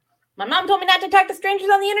My mom told me not to talk to strangers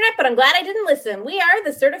on the internet, but I'm glad I didn't listen. We are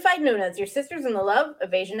the Certified Nunas, your sisters in the love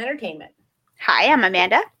of Asian entertainment. Hi, I'm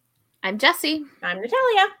Amanda. I'm Jessie. I'm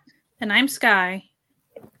Natalia. And I'm Sky.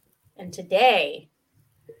 And today,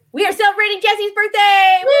 we are celebrating Jessie's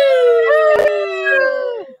birthday!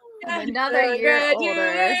 Woo! Another year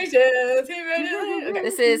older.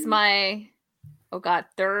 This is my,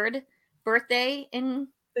 third birthday in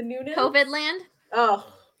the Nunas? COVID land. Oh,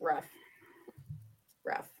 rough.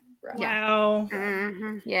 Wow.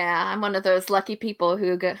 Mm-hmm. Yeah, I'm one of those lucky people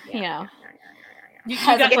who go, You got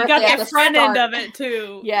the front end of it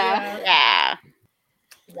too. Yeah.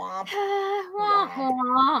 But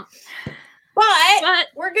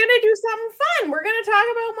we're going to do something fun. We're going to talk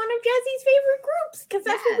about one of Jessie's favorite groups because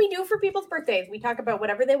that's what we do for people's birthdays. We talk about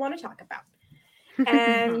whatever they want to talk about.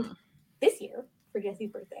 And this year, for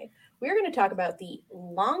Jessie's birthday, we're going to talk about the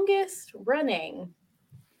longest running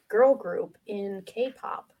girl group in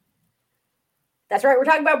K-pop. That's right. We're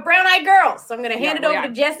talking about Brown Eyed Girls. So I'm going to hand it over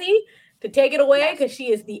to Jessie to take it away because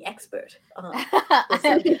she is the expert.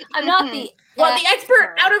 I'm not the the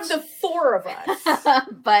expert out of the four of us.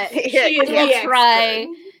 But she is we'll try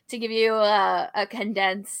to give you a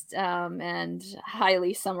condensed and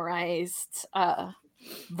highly summarized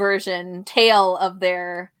tale of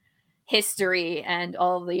their history and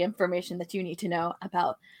all the information that you need to know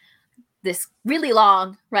about this really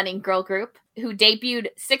long running girl group who debuted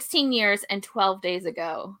 16 years and 12 days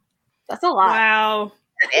ago. That's a lot. Wow.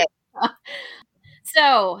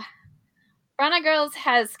 So, Brown Eyed Girls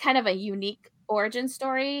has kind of a unique origin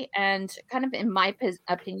story, and kind of in my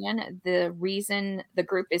opinion, the reason the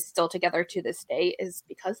group is still together to this day is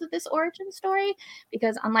because of this origin story,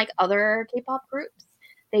 because unlike other K-pop groups,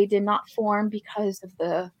 they did not form because of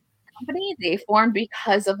the company, they formed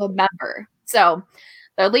because of a member. So,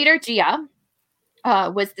 their leader, Jia,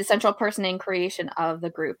 was the central person in creation of the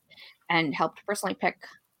group and helped personally pick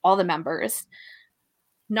all the members.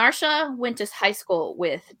 Narsha went to high school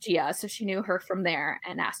with Jia, so she knew her from there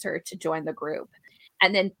and asked her to join the group.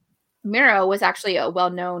 And then Miro was actually a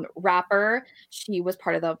well-known rapper. She was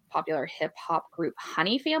part of the popular hip-hop group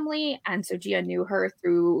Honey Family, and so Jia knew her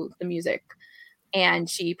through the music. And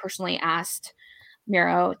she personally asked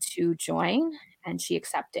Miro to join, and she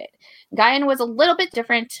accepted. Guyan was a little bit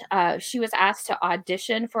different. She was asked to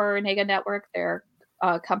audition for Nega Network, their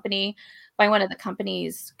company, by one of the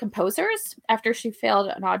company's composers after she failed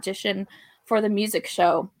an audition for the music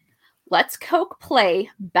show Let's Coke Play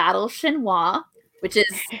Battle Chinois, which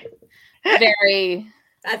is very...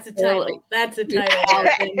 That's a title. That's a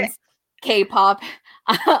title. K-pop.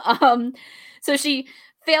 So she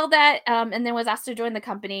failed that and then was asked to join the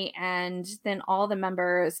company, and then all the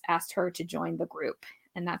members asked her to join the group,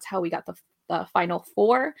 and that's how we got the final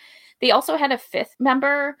four. They also had a fifth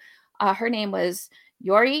member. Her name was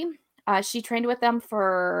Yori. She trained with them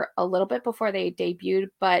for a little bit before they debuted,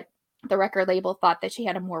 but the record label thought that she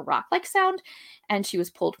had a more rock-like sound, and she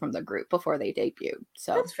was pulled from the group before they debuted.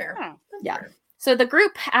 So that's fair. Fair. So the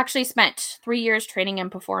group actually spent 3 years training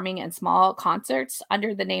and performing in small concerts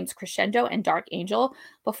under the names Crescendo and Dark Angel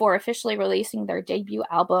before officially releasing their debut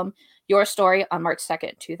album, Your Story, on March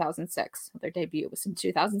 2nd, 2006. Their debut was in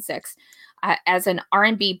 2006 as an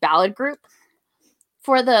R&B ballad group.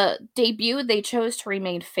 For the debut, they chose to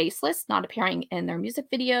remain faceless, not appearing in their music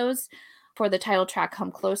videos for the title track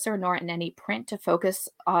Come Closer, nor in any print to focus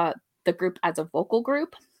the group as a vocal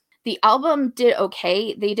group. The album did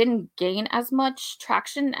okay. They didn't gain as much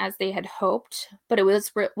traction as they had hoped, but it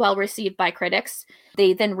was well received by critics.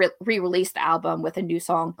 They then re-released the album with a new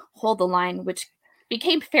song, Hold the Line, which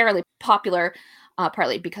became fairly popular,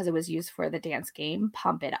 partly because it was used for the dance game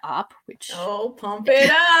Pump It Up, which... Oh, Pump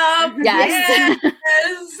It Up! Yes!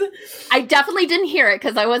 I definitely didn't hear it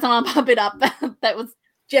because I wasn't on Pump It Up. That was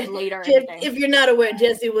later. If you're not aware,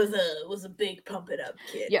 Jessie was a big Pump It Up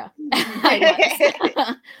kid. Yeah.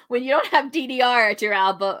 When you don't have DDR at your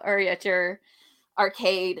album or at your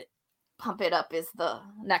arcade, Pump It Up is the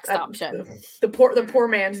next option. The poor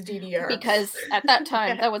man's DDR. Because at that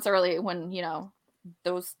time, that was early when,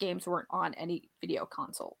 those games weren't on any video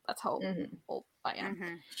console. That's how old I am.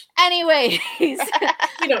 Mm-hmm. Anyways.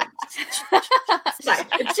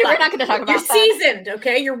 We're not going to talk about You're seasoned,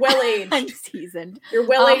 okay? You're well-aged. I'm seasoned. You're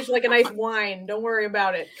well-aged like a nice wine. Don't worry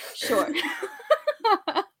about it. Sure.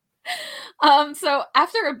 So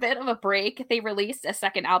after a bit of a break, they released a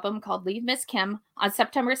second album called Leave Miss Kim on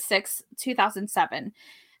September 6, 2007.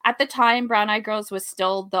 At the time, Brown Eyed Girls was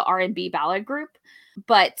still the R&B ballad group,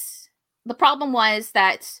 but the problem was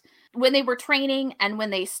that when they were training and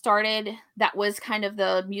when they started, that was kind of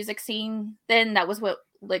the music scene then. That was what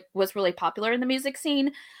was really popular in the music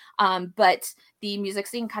scene. But the music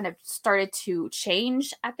scene kind of started to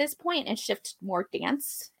change at this point and shift more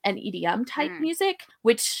dance and EDM type music,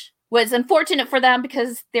 which was unfortunate for them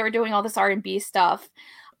because they were doing all this R&B stuff.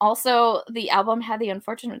 Also, the album had the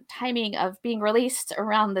unfortunate timing of being released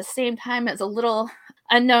around the same time as a little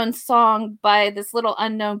unknown song by this little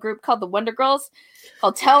unknown group called the Wonder Girls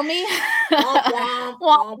called Tell Me. Womp,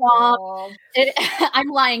 womp, womp. I'm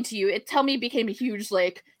lying to you. Tell Me became a huge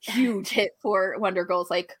hit for Wonder Girls,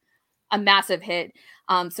 like a massive hit.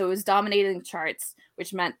 So it was dominating the charts,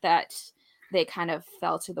 which meant that they kind of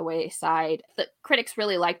fell to the wayside. The critics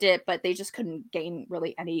really liked it, but they just couldn't gain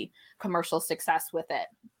really any commercial success with it.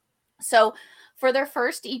 So for their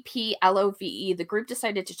first EP, LOVE, the group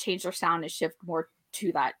decided to change their sound and shift more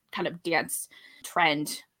to that kind of dance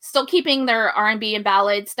trend. Still keeping their R&B and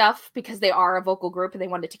ballad stuff because they are a vocal group and they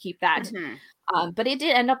wanted to keep that. But it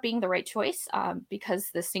did end up being the right choice because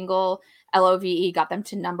the single LOVE got them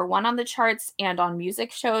to #1 on the charts and on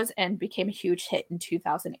music shows and became a huge hit in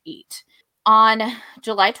 2008. On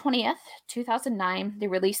July 20th, 2009, they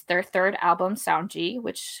released their third album, Soundji,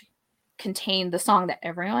 which contained the song that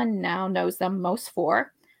everyone now knows them most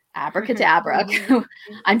for, Abracadabra.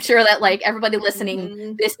 I'm sure that like everybody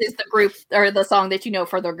listening, this is the group or the song that you know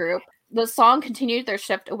for the group. The song continued their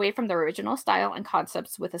shift away from the original style and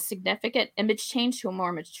concepts with a significant image change to a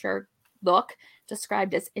more mature look,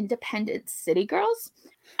 described as independent city girls.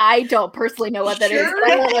 I don't personally know what that is,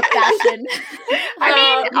 but I love fashion. I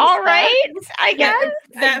mean, all right, I guess.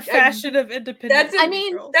 That fashion of independence.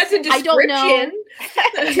 That's a description. I don't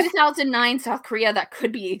know. 2009 South Korea, that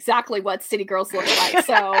could be exactly what city girls look like.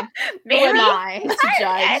 So who am I to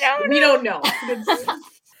judge? We don't know.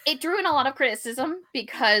 It drew in a lot of criticism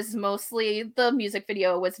because mostly the music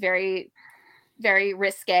video was very, very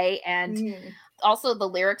risque, and also the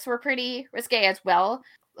lyrics were pretty risque as well,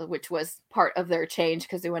 which was part of their change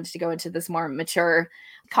because they wanted to go into this more mature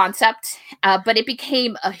concept. But it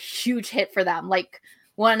became a huge hit for them, like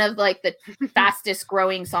one of like the fastest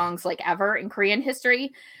growing songs like ever in Korean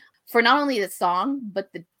history, for not only the song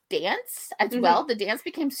but the dance as well. The dance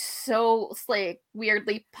became so like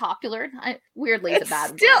weirdly popular. Weirdly is a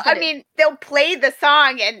bad still word, I mean, they'll play the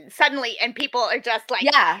song and suddenly people are just like,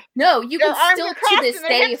 no, you can still to this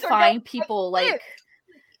day find people like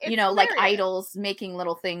you know, hilarious. Like idols making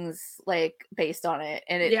little things like based on it,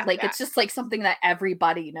 and it it's just like something that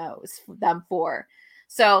everybody knows them for.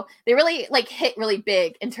 So they really like hit really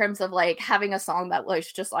big in terms of like having a song that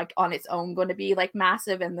was just like on its own going to be like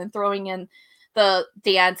massive, and then throwing in the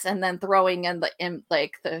dance, and then throwing in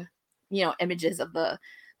the you know, images of the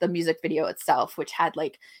music video itself, which had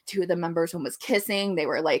like two of the members, one was kissing, they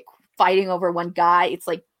were like fighting over one guy. It's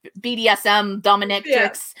like BDSM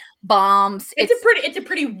dominatrix bombs. It's a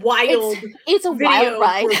pretty wild. It's a wild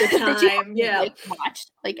ride for the time. Like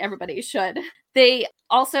watched, like everybody should. They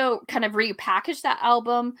also kind of repackaged that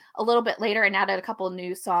album a little bit later and added a couple of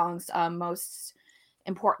new songs. Most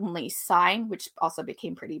importantly, Sign, which also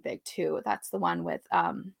became pretty big too. That's the one with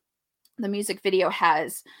the music video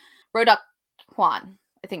has Roduk Hwan.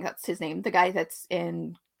 I think that's his name. The guy that's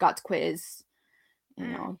in God's Quiz, you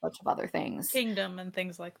know, a bunch of other things. Kingdom and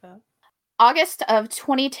things like that. August of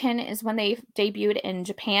 2010 is when they debuted in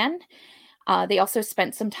Japan. They also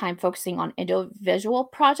spent some time focusing on individual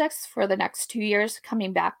projects for the next 2 years,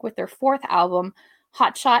 coming back with their fourth album,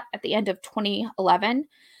 Hotshot, at the end of 2011.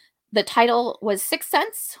 The title was Sixth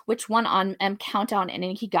Sense, which won on M Countdown and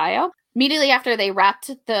Inkigayo. Immediately after they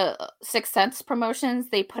wrapped the Sixth Sense promotions,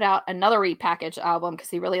 they put out another repackaged album because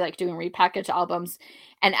they really like doing repackaged albums,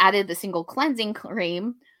 and added the single Cleansing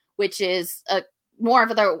Cream, which is more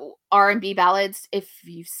of their R&B ballads. If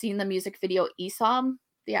you've seen the music video, Isom,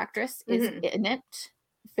 the actress, is in it.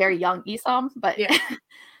 Very young Isom, but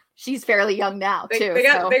she's fairly young now too. They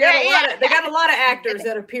got a lot of actors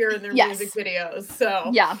that appear in their music videos.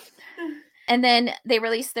 So and then they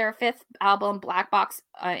released their fifth album, Black Box,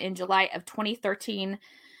 in July of 2013,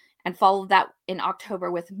 and followed that in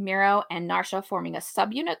October with Miro and Narsha forming a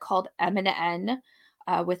subunit called MNN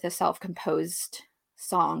with a self-composed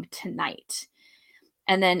song, Tonight.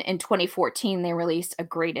 And then in 2014, they released a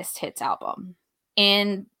Greatest Hits album.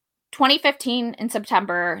 In 2015, in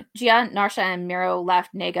September, Gia, Narsha, and Miro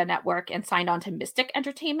left Nega Network and signed on to Mystic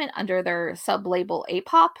Entertainment under their sub-label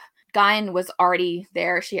A-Pop. Gain was already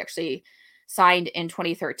there. She actually signed in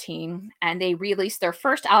 2013, and they released their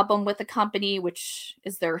first album with the company, which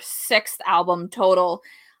is their sixth album total,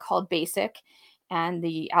 called Basic. And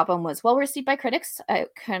the album was well received by critics,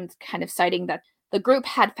 kind of citing that the group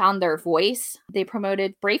had found their voice. They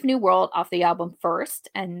promoted Brave New World off the album first,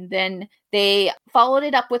 and then they followed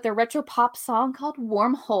it up with a retro pop song called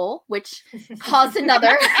Warm Hole, which caused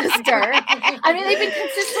another stir. I mean, they've been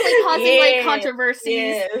consistently causing like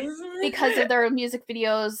controversies because of their music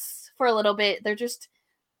videos for a little bit. They're just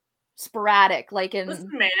sporadic, like in Listen,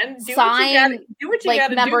 man, do Sign, what you like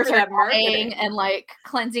gotta members do for are that marketing. dying, and like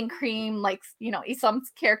Cleansing Cream, like, you know, Isam's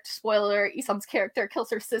character, spoiler, Isam's character kills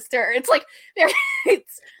her sister. It's like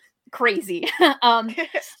it's crazy.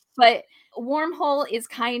 But Wormhole is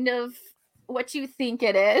kind of what you think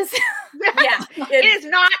it is. Yeah, it is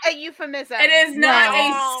not a euphemism. It is not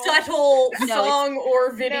a subtle song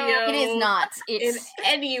or video. No, it is not. It's in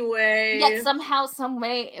any way. Yet somehow, some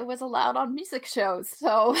way, it was allowed on music shows.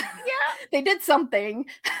 So yeah, they did something.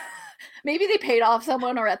 Maybe they paid off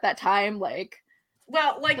someone, or at that time, like,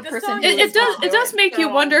 well, like the song. It does make you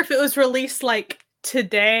wonder if it was released like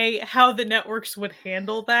today, how the networks would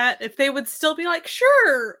handle that, if they would still be like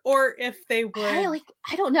sure, or if they would.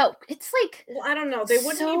 I don't know. It's like, well, I don't know. They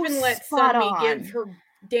wouldn't even let Sunmi give her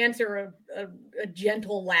dancer a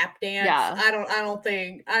gentle lap dance. Yeah. I don't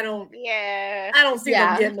think. I don't see Yeah.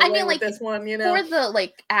 them getting I away mean, with like, this one. You know, for the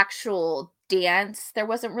like actual dance, there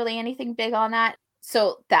wasn't really anything big on that.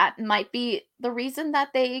 So that might be the reason that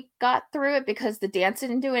they got through it, because the dance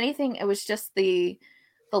didn't do anything. It was just the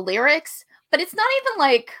lyrics. But it's not even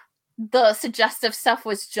like the suggestive stuff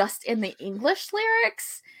was just in the English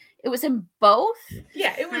lyrics. It was in both.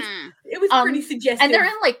 Yeah, it was pretty suggestive. And they're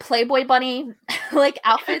in like Playboy bunny like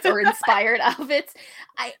outfits or inspired outfits.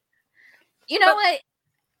 What?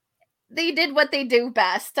 They did what they do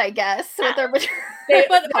best, I guess. With their they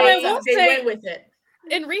went with it.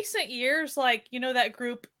 In recent years, like, you know, that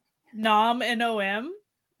group Nom and OM,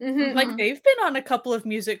 mm-hmm. like they've been on a couple of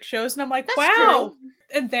music shows, and I'm like, That's wow. True.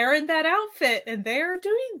 And they're in that outfit and they're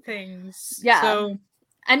doing things. Yeah. So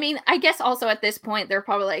I mean, I guess also at this point they're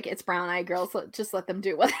probably like, it's Brown Eyed Girls, so just let them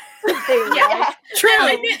do what they like. True.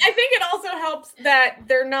 I think it also helps that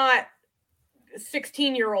they're not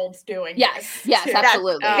 16-year-olds doing yes, this.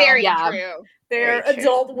 absolutely. That's very true. They're Very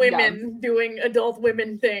adult women doing adult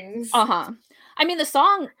women things. Uh-huh. I mean, the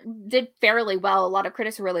song did fairly well. A lot of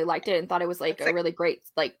critics really liked it and thought it was like a really great,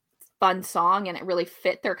 like, fun song, and it really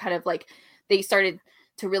fit their kind of like, they started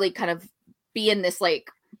to really kind of be in this like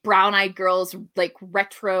Brown Eyed Girls, like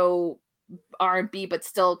retro R&B, but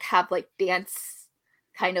still have like dance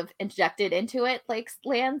kind of injected into it, like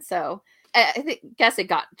land. So I guess it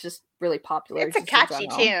got just really popular. It's a catchy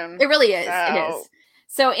tune. It really is. So. It is.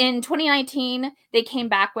 So in 2019, they came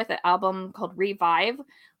back with an album called Revive,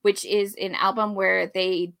 which is an album where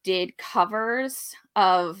they did covers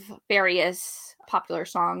of various popular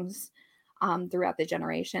songs throughout the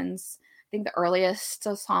generations. I think the earliest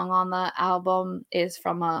song on the album is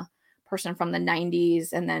from a person from the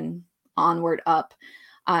 90s and then onward up.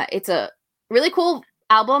 It's a really cool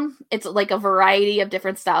album. It's like a variety of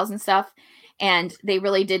different styles and stuff. And they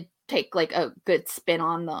really did take like a good spin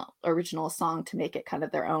on the original song to make it kind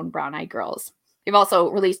of their own Brown Eyed Girls. They've also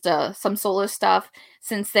released some solo stuff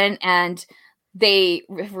since then. And they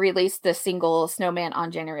released the single Snowman on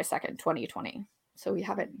January 2nd, 2020. So we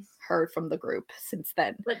haven't heard from the group since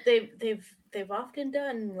then. But they've often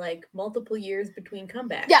done like multiple years between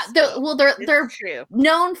comebacks. Yeah, they're true.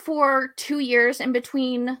 known for 2 years in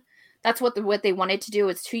between. That's what they wanted to do.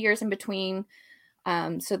 It's 2 years in between,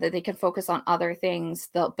 so that they can focus on other things.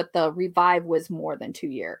 But the Revive was more than 2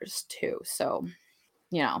 years too. So,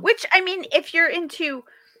 you know, which, I mean, if you're into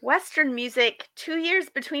Western music, 2 years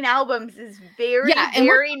between albums is very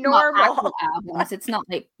normal. Albums. It's not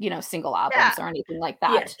like, you know, single albums or anything like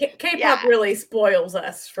that. Yeah. K-pop really spoils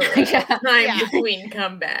us for time between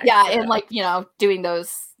comebacks. Yeah, and like, you know, doing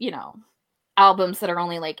those, you know, albums that are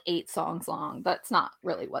only like 8 songs long. That's not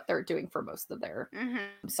really what they're doing for most of their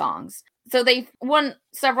songs. So they've won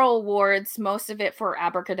several awards, most of it for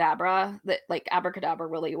Abracadabra. That like Abracadabra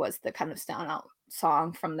really was the kind of standout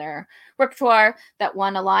song from their repertoire that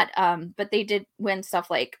won a lot. But they did win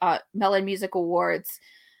stuff like Melon Music Awards,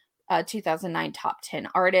 2009 Top 10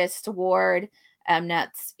 Artist Award,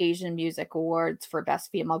 Mnet's Asian Music Awards for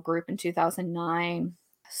Best Female Group in 2009,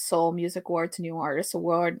 Seoul Music Awards New Artist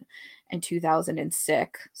Award in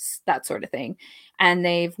 2006, that sort of thing. And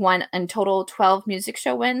they've won in total 12 music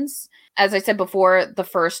show wins. As I said before, the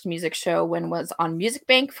first music show win was on Music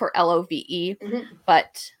Bank for LOVE,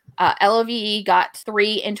 but LOVE got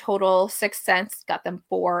 3 in total. 6 Sense got them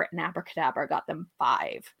 4, and Abracadabra got them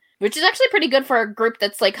 5, which is actually pretty good for a group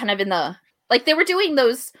that's like kind of in the, like, they were doing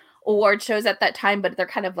those award shows at that time, but they're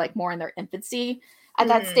kind of like more in their infancy at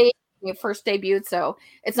that stage, when they first debuted. So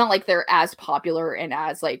it's not like they're as popular and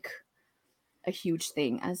as like a huge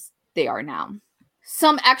thing as they are now.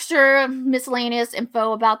 Some extra miscellaneous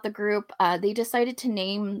info about the group. They decided to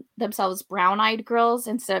name themselves Brown Eyed Girls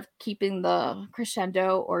instead of keeping the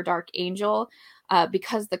Crescendo or Dark Angel,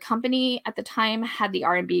 because the company at the time had the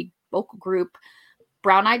R&B vocal group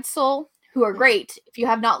Brown Eyed Soul, who are great. If you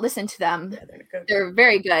have not listened to them, they're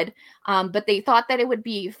very good. But they thought that it would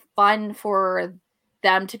be fun for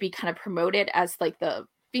them to be kind of promoted as like the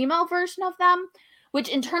female version of them, which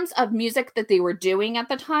in terms of music that they were doing at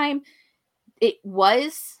the time, it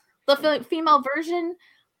was the female version,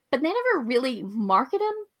 but they never really marketed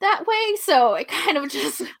them that way. So it kind of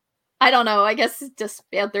just, I don't know, I guess it just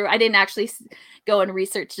failed through. I didn't actually go and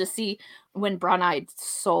research to see when Brown Eyed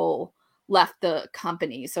Soul left the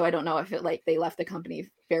company. So I don't know if they left the company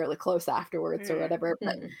fairly close afterwards or whatever,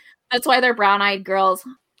 but that's why they're Brown Eyed Girls.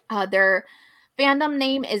 Their fandom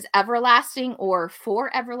name is Everlasting, or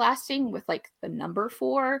For Everlasting, with like the number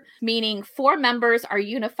 4, meaning 4 members are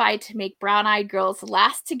unified to make Brown Eyed Girls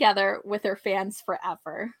last together with their fans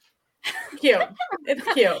forever. Cute.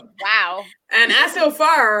 It's cute. Wow. And as so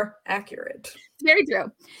far, accurate. It's very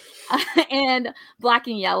true. And black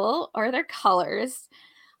and yellow are their colors.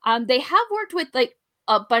 They have worked with like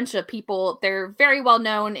a bunch of people. They're very well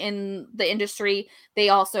known in the industry. They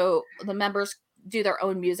also, the members do their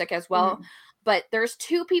own music as well. But there's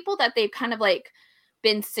 2 people that they've kind of like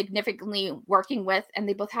been significantly working with, and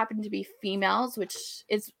they both happen to be females, which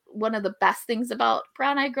is one of the best things about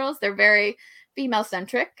Brown Eyed Girls. They're very female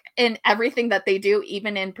centric in everything that they do,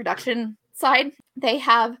 even in production side. They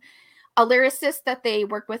have a lyricist that they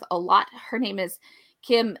work with a lot. Her name is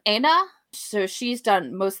Kim Aina. So she's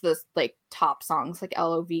done most of the like top songs like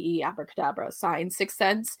Love, Abracadabra, Sign, Sixth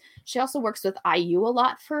Sense. She also works with IU a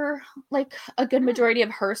lot for like a good majority of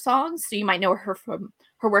her songs. So you might know her from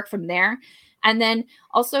her work from there. And then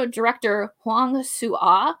also director Hwang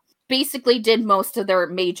Soo-ah basically did most of their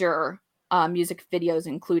major music videos,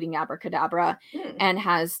 including Abracadabra, and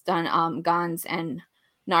has done Gans and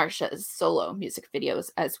Narsha's solo music videos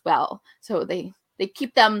as well. So they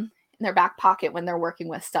keep them in their back pocket when they're working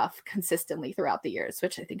with stuff consistently throughout the years,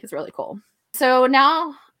 which I think is really cool. So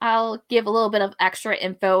now I'll give a little bit of extra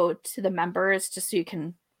info to the members just so you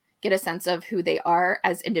can get a sense of who they are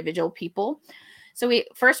as individual people. So we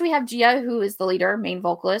have Jia, who is the leader, main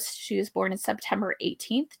vocalist. She was born on September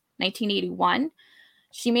 18th, 1981.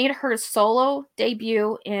 She made her solo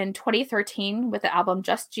debut in 2013 with the album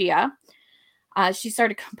Just Jia. She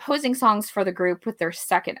started composing songs for the group with their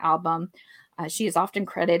second album. She is often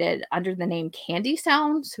credited under the name Candy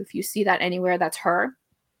Sound. So if you see that anywhere, that's her.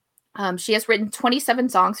 She has written 27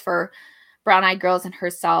 songs for Brown Eyed Girls and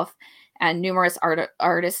herself, and numerous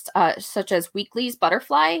artists such as Weekly's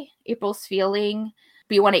Butterfly, April's Feeling,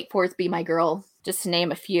 B184's Be My Girl, just to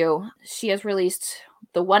name a few. She has released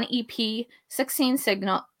the 1 EP, 16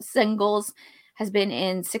 singles, has been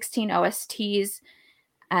in 16 OSTs,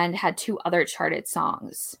 and had 2 other charted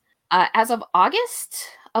songs. As of August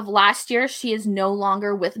of last year, she is no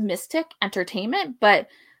longer with Mystic Entertainment, but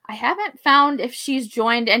I haven't found if she's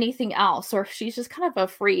joined anything else or if she's just kind of a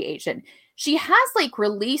free agent. She has like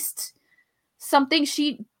released something.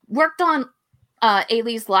 She worked on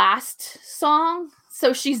Ailey's last song,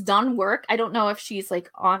 so she's done work. I don't know if she's like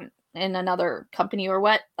in another company or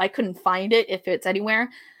what. I couldn't find it if it's anywhere.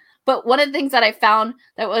 But one of the things that I found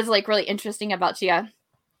that was like really interesting about Jia,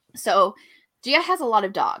 so Jia has a lot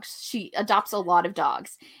of dogs. She adopts a lot of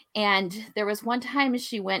dogs. And there was one time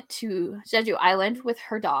she went to Jeju Island with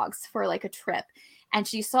her dogs for like a trip. And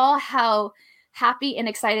she saw how happy and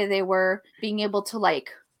excited they were being able to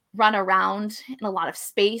like run around in a lot of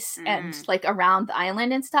space and like around the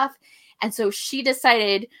island and stuff. And so she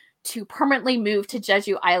decided to permanently move to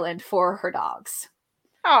Jeju Island for her dogs.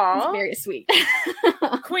 Aww. It's very sweet.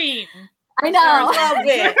 Queen. I know. I love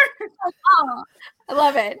it. Oh, I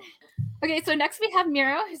love it. Okay, so next we have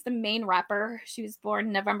Miro, who's the main rapper. She was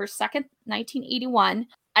born November 2nd, 1981.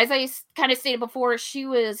 As I kind of stated before, she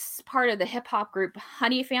was part of the hip-hop group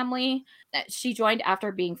Honey Family. She joined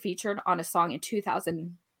after being featured on a song in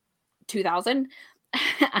 2000.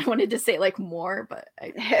 I wanted to say like more, but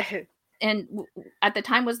and at the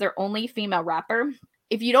time was their only female rapper.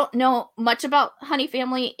 If you don't know much about Honey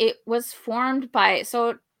Family, it was formed by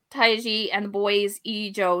Taiji and the boys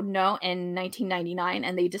Ijo No in 1999,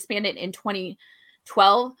 and they disbanded in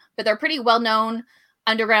 2012. But they're pretty well-known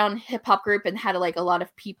underground hip-hop group and had like a lot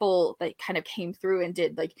of people that kind of came through and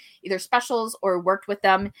did like either specials or worked with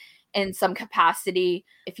them in some capacity.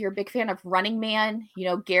 If you're a big fan of Running Man, you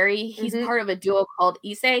know Gary, he's part of a duo called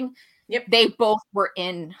Isang. Yep. They both were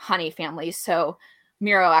in Honey Family, so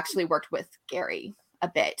Miro actually worked with Gary a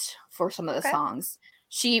bit for some of the songs.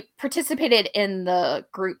 She participated in the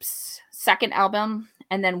group's second album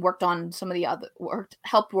and then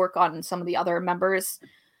helped work on some of the other members'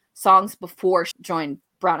 songs before she joined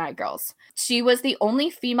Brown Eyed Girls. She was the only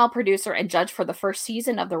female producer and judge for the first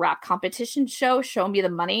season of the rap competition show Show Me the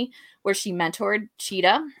Money, where she mentored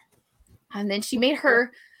Cheetah. And then she made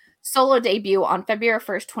her solo debut on February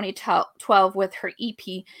 1st, 2012 with her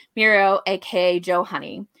EP, Miro, aka Joe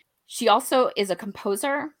Honey. She also is a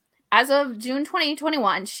composer. As of June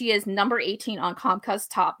 2021, she is number 18 on Comcast's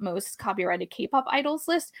top most copyrighted K-pop idols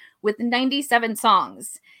list with 97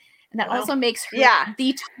 songs. And that also makes her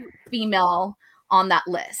the top female on that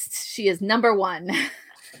list. She is number 1.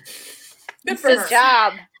 Good for her.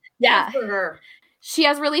 Job. Yeah. Good for her. She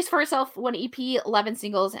has released for herself 1 EP, 11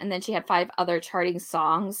 singles, and then she had 5 other charting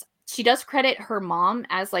songs. She does credit her mom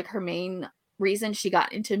as like her main reason she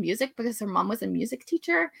got into music, because her mom was a music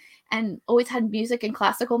teacher and always had music and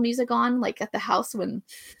classical music on like at the house when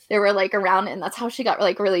they were like around, and that's how she got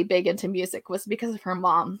like really big into music, was because of her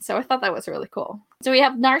mom. So I thought that was really cool. So we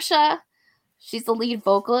have Narsha. She's the lead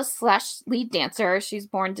vocalist / lead dancer. She's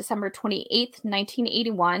born December 28th,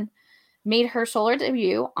 1981. Made her solo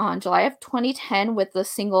debut on July of 2010 with the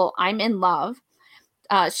single I'm in Love.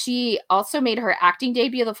 She also made her acting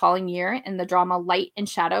debut the following year in the drama Light and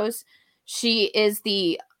Shadows. She is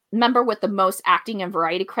the member with the most acting and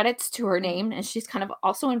variety credits to her name, and she's kind of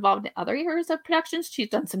also involved in other areas of productions. She's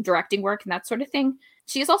done some directing work and that sort of thing.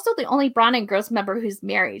 She is also the only Brown Eyed Girls member who's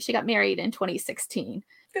married. She got married in 2016.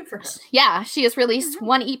 Good for her. Yeah, she has released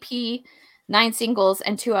 1 EP, 9 singles,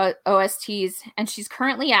 and 2 OSTs, and she's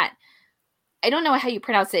currently at, I don't know how you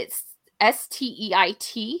pronounce it,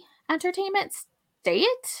 STEIT Entertainment.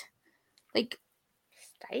 State? Like,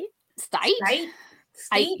 State?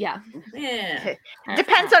 Yeah.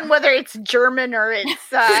 Depends on whether it's German or it's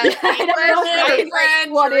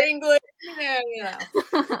English. Yeah.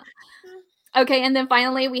 Okay, and then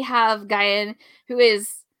finally we have Guyan, who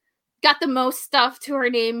is got the most stuff to her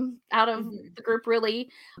name out of the group, really,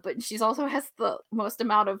 but she's also has the most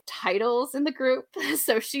amount of titles in the group.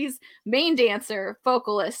 So she's main dancer,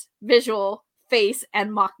 vocalist, visual, face, and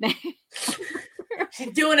maknae.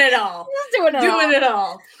 She's doing it all.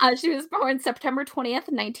 She was born September 20th,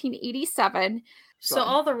 1987. So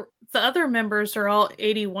all the other members are all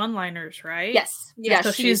 81 liners, right? Yes. Yeah.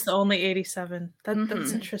 So she's the only 87.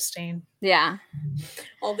 That's interesting. Yeah.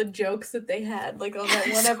 All the jokes that they had, like on that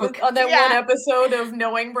one episode of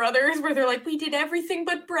Knowing Brothers, where they're like, we did everything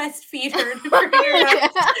but breastfeed her to bring her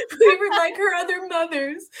up. We were like her other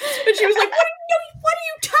mothers. And she was like, what are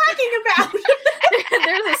you talking about?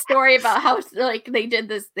 There's a story about how like they did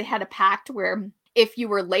this. They had a pact where if you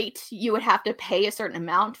were late, you would have to pay a certain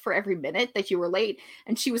amount for every minute that you were late.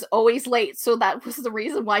 And she was always late. So that was the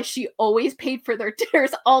reason why she always paid for their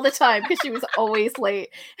dinners all the time, because she was always late.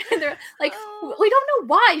 And they're like, we don't know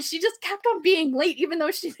why. She just kept on being late, even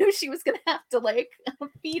though she knew she was going to have to like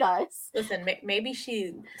feed us. Listen, maybe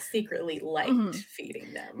she secretly liked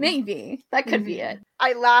feeding them. Maybe. That could be it.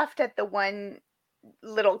 I laughed at the one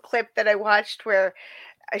little clip that I watched where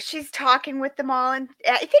she's talking with them all, and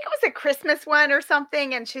I think it was a Christmas one or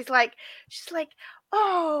something, and she's like,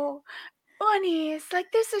 oh, Bunny, it's like,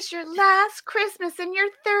 this is your last Christmas in your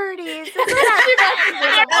 30s.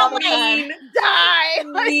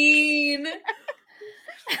 Mean.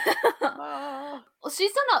 Well,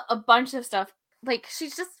 she's done a bunch of stuff. Like,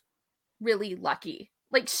 she's just really lucky.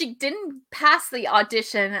 Like, she didn't pass the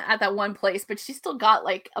audition at that one place, but she still got,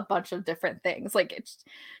 like, a bunch of different things. Like, it's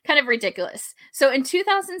kind of ridiculous. So, in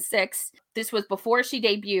 2006, this was before she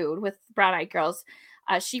debuted with Brown Eyed Girls,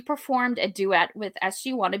 she performed a duet with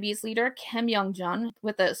SG Wannabe's leader, Kim Young-jun,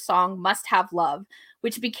 with the song Must Have Love,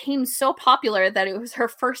 which became so popular that it was her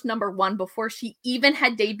first #1 before she even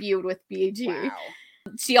had debuted with BAG. Wow.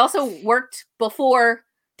 She also worked before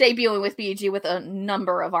debuting with BAG with a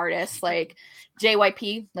number of artists like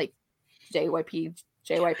JYP,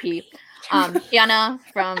 Hyuna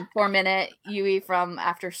from 4 Minute, Yui from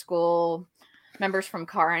After School, members from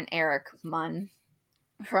Kara and Eric Mun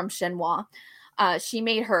from Shinhwa. She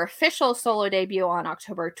made her official solo debut on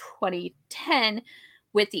October 2010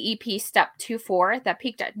 with the EP Step 2-4 that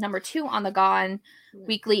peaked at #2 on the Gaon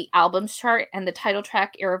weekly albums chart, and the title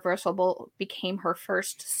track Irreversible became her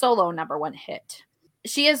first solo #1 hit.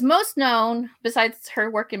 She is most known, besides her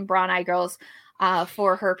work in Brown Eyed Girls,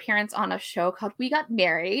 for her appearance on a show called We Got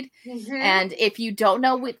Married. And if you don't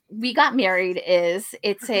know what We Got Married is,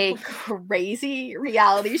 it's a crazy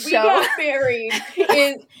reality show. We Got Married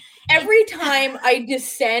every time I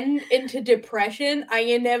descend into depression, I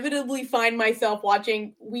inevitably find myself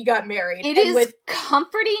watching We Got Married. It is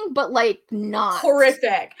comforting, but like not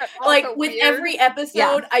horrific. Like with weird. every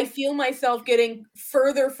episode, I feel myself getting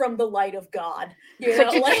further from the light of God. You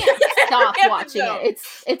know, you can't stop watching it.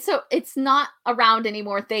 It's not around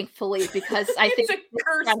anymore, thankfully, because I think a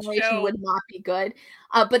cursed generation show. would not be good.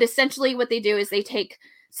 But essentially, what they do is they take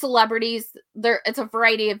celebrities. It's a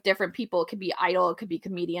variety of different people. It could be idol, it could be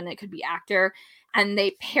comedian, it could be actor, and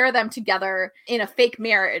they pair them together in a fake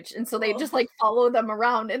marriage. And so they just like follow them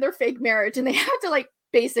around in their fake marriage, and they have to like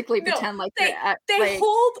basically pretend like they like,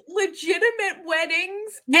 hold legitimate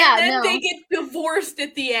weddings, and then they get divorced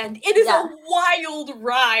at the end. It is a wild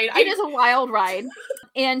ride. It is a wild ride.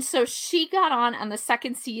 And so she got on the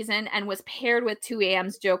second season and was paired with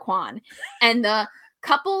 2AM's Jo Kwon, and the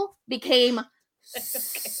couple became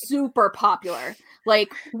super popular,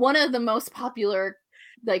 like one of the most popular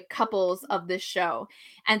like couples of this show.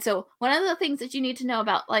 And so one of the things that you need to know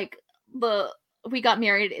about like the We Got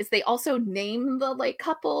Married is they also name the like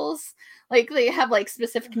couples, like they have like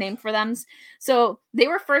specific name for them. So they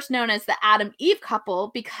were first known as the Adam Eve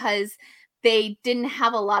couple because they didn't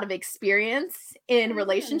have a lot of experience in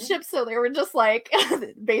relationships, so they were just like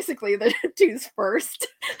basically the dudes first.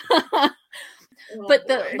 But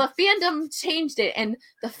the fandom changed it, and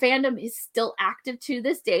the fandom is still active to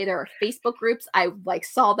this day. There are Facebook groups. I like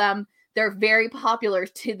saw them. They're very popular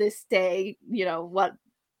to this day. You know what?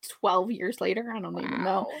 12 years later, I don't even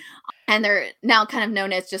know. And they're now kind of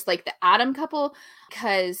known as just like the Adam couple,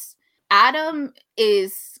 because Adam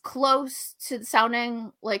is close to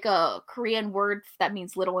sounding like a Korean word that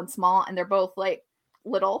means little and small, and they're both like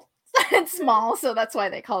little and small, so that's why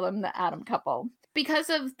they call them the Adam couple. Because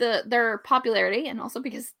of their popularity, and also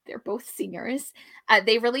because they're both singers,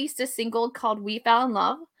 they released a single called We Fell in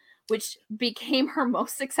Love, which became her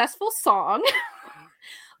most successful song.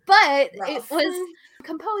 But it was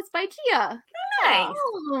composed by Gia. Nice.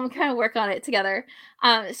 Kind of work on it together.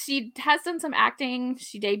 She has done some acting.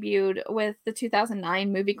 She debuted with the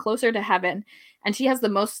 2009 movie Closer to Heaven, and she has the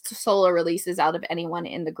most solo releases out of anyone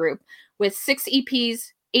in the group, with 6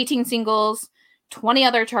 EPs, 18 singles, 20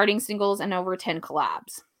 other charting singles, and over 10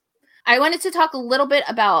 collabs. I wanted to talk a little bit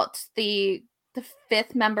about the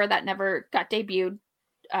fifth member that never got debuted,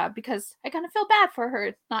 because I kind of feel bad for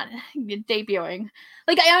her not debuting.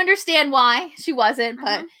 Like, I understand why she wasn't,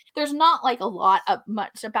 but there's not like a lot of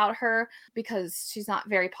much about her because she's not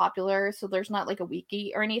very popular. So there's not like a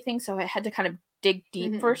wiki or anything. So I had to kind of dig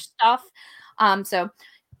deep for stuff. So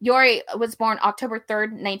Yori was born October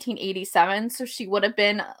 3rd, 1987. So she would have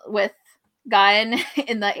been with Gain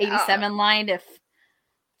in the 87 line if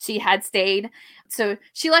she had stayed. So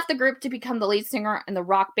she left the group to become the lead singer in the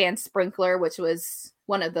rock band Sprinkler, which was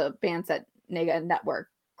one of the bands that Nega Network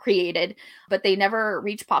created, but they never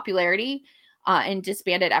reached popularity and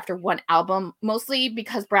disbanded after one album, mostly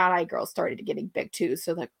because Brown Eyed Girls started getting big too.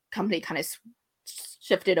 So the company kind of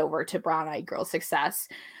shifted over to Brown Eyed Girls' success.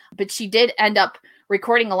 But she did end up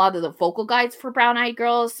recording a lot of the vocal guides for Brown Eyed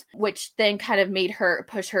Girls, which then kind of made her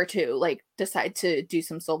push her to like decide to do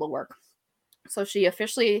some solo work. So she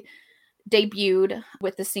officially debuted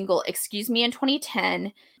with the single Excuse Me in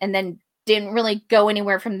 2010, and then didn't really go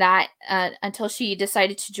anywhere from that until she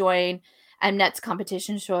decided to join Mnet's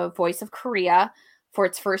competition show Voice of Korea for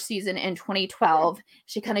its first season in 2012.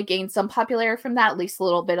 She kind of gained some popularity from that, at least a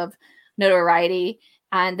little bit of notoriety.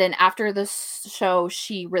 And then after the show,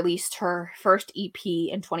 she released her first EP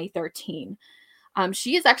in 2013.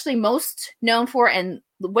 She is actually most known for, and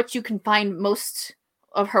what you can find most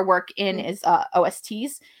of her work in is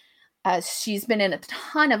OSTs. She's been in a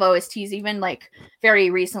ton of OSTs, even like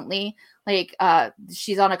very recently. Like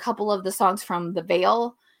she's on a couple of the songs from The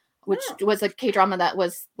Veil, which was a K-drama that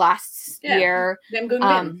was last year.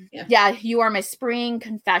 You Are My Spring,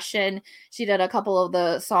 Confession. She did a couple of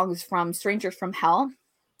the songs from Strangers from Hell.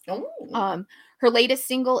 Her latest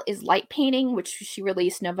single is Light Painting, which she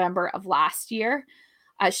released November of last year.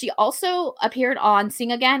 She also appeared on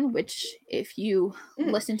Sing Again, which if you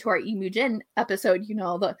listen to our Imujin episode, you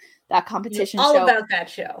know that competition all show. About that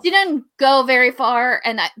show. She didn't go very far,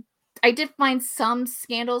 and I did find some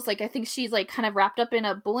scandals. Like I think she's like kind of wrapped up in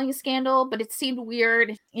a bullying scandal, but it seemed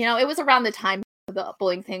weird. You know, it was around the time of the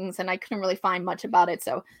bullying things, and I couldn't really find much about it.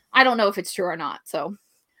 So I don't know if it's true or not. So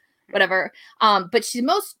whatever. But she's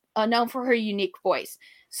most known for her unique voice.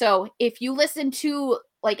 So if you listen to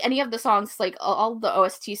like any of the songs, like all the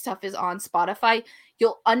OST stuff is on Spotify,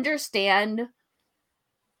 you'll understand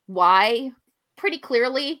why pretty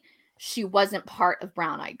clearly she wasn't part of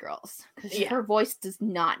Brown Eyed Girls, because her voice does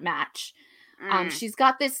not match. She's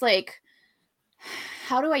got this like,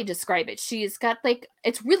 how do I describe it? She's got like,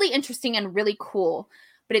 it's really interesting and really cool,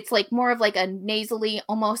 but it's like more of like a nasally,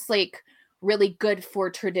 almost like really good for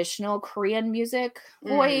traditional Korean music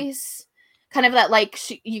voice. Kind of that, like,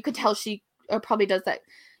 you could tell she probably does that.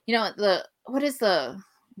 You know, what is the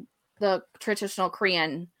traditional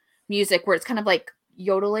Korean music where it's kind of like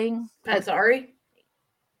yodeling? I'm sorry.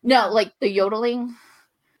 No, like the yodeling.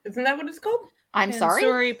 Isn't that what it's called? I'm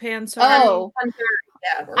sorry. Pansori. Oh,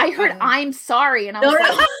 yeah, I heard I'm sorry, and I was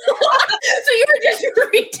like, so you were just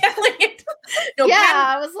retelling it. No,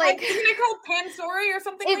 I was like, isn't it called Pansori or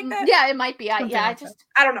something like that? Yeah, it might be. I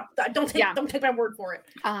don't know. Don't take my word for it.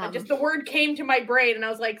 Just the word came to my brain, and I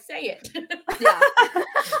was like, say it. Yeah.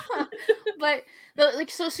 But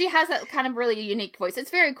so she has that kind of really unique voice. It's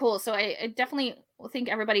very cool. So I definitely think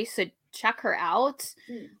everybody should check her out.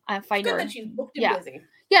 Find her. That she's booked and busy.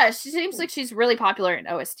 Yeah, she seems like she's really popular in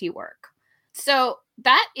OST work. So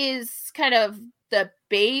that is kind of the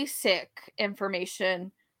basic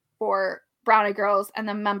information for Brown Eyed Girls and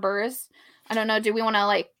the members. I don't know, do we want to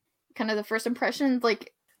like kind of the first impressions,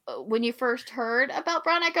 like when you first heard about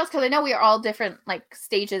Brown Eyed Girls? Because I know we are all different like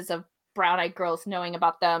stages of Brown Eyed Girls, knowing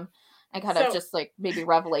about them and kind of just like maybe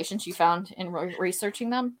revelations you found in researching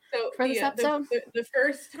them for this episode. The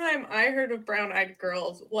first time I heard of Brown Eyed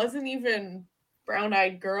Girls wasn't even Brown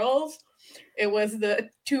Eyed Girls. It was the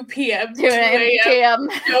 2 p.m. 2 a.m.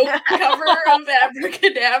 cover of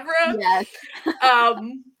Abracadabra. Yes.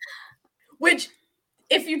 Which,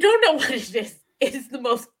 if you don't know what it is the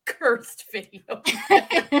most cursed video.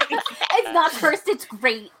 It's not cursed, it's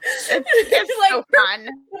great. It's like so fun.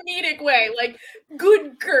 Comedic way, like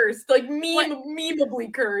good cursed, like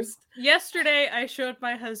memeably cursed. Yesterday, I showed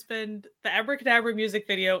my husband the Abracadabra music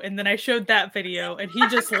video, and then I showed that video, and he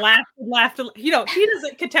just laughed. You know, he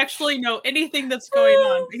doesn't contextually know anything that's going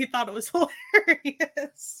on, but he thought it was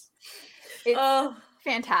hilarious. It's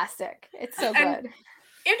fantastic. It's so good.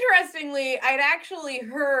 Interestingly, I'd actually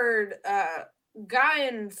heard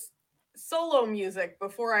Guyan's solo music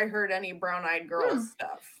before I heard any Brown Eyed Girls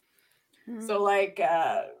stuff. So like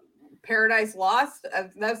Paradise Lost,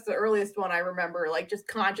 that's the earliest one I remember, like just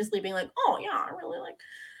consciously being like, oh yeah, I really like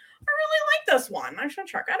this one. I should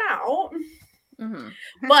check it out.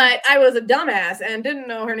 But I was a dumbass and didn't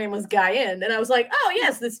know her name was Guyan, and I was like, oh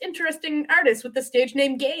yes, this interesting artist with the stage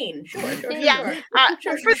name Gain. Sure. For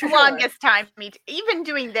the longest time, even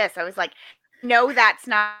doing this, I was like, no, that's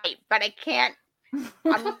not right, but I can't.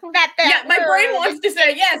 Yeah, my brain wants to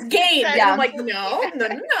say yes, Gain. And I'm like, no.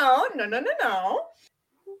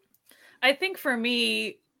 I think for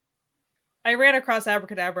me, I ran across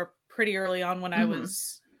Abracadabra pretty early on when I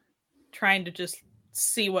was trying to just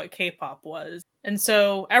see what K-pop was. And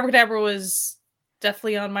so Abracadabra was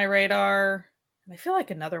definitely on my radar. And I feel like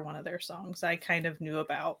another one of their songs I kind of knew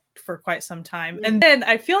about for quite some time. And then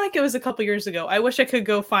I feel like it was a couple years ago. I wish I could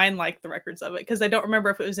go find like the records of it, because I don't remember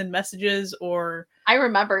if it was in messages or I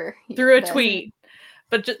remember through a tweet.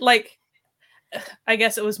 But just, like, I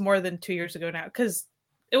guess it was more than 2 years ago now, because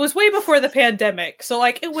it was way before the pandemic. So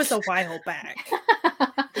like it was a while back.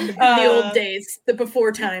 The old days, the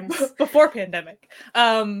before times. Before pandemic.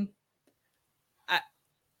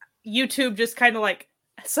 YouTube just kind of like,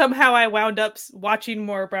 somehow I wound up watching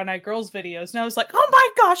more Brown Eyed Girls videos, and I was like, oh my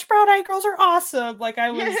gosh, Brown Eyed Girls are awesome. Like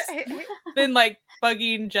I was been like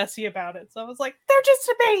bugging Jesse about it. So I was like, they're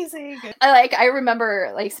just amazing. I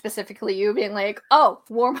remember like specifically you being like, oh,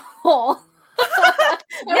 Wormhole.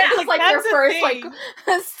 Yeah, like your first like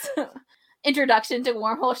introduction to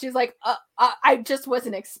Wormhole. She's like, I just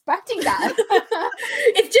wasn't expecting that.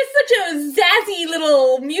 It's just such a zazzy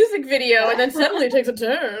little music video, and then suddenly it takes a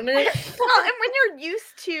turn. Well, and when you're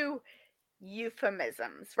used to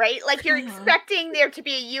euphemisms, right? Like you're expecting there to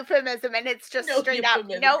be a euphemism, and it's just straight up,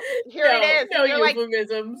 nope, here it is. No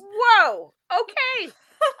euphemisms. Like, whoa, okay.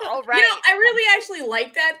 All right. You know, I really actually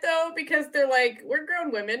like that though, because they're like, we're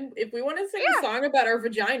grown women. If we want to sing a song about our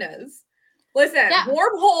vaginas, listen,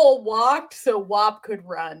 Wormhole walked so WAP could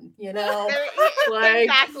run, you know? Like,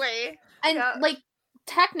 exactly. And like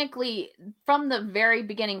technically from the very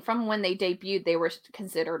beginning, from when they debuted, they were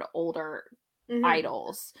considered older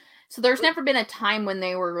idols. So there's never been a time when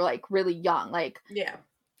they were like really young. Like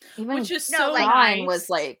even which is so like nice.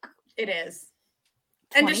 Was like it is.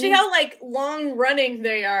 20? And to see how like long running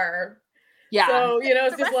they are. Yeah. So, you know,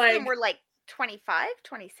 it's just like we're like 25,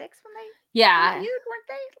 26 when they debuted, weren't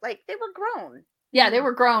they? Like they were grown. Yeah, they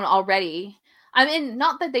were grown already. I mean,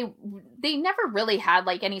 not that they never really had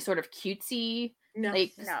like any sort of cutesy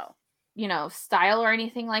you know, style or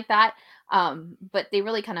anything like that. But they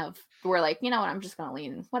really kind of were like, you know what, I'm just gonna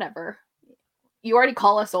lean whatever. You already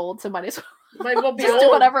call us old, so might as well. Might as well be just old. do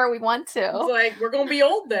whatever we want to. It's like, we're gonna be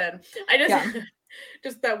old then. I just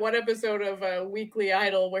just that one episode of Weekly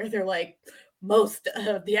Idol where they're like,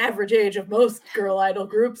 the average age of most girl idol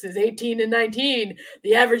groups is 18 and 19.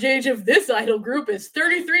 The average age of this idol group is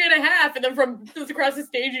 33 and a half. And then from across the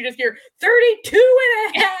stage, you just hear 32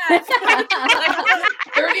 and a half.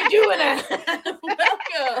 32 and a half.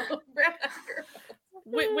 Welcome.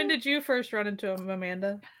 When did you first run into him,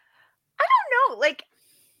 Amanda? I don't know. Like,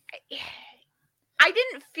 I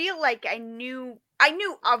didn't feel like I knew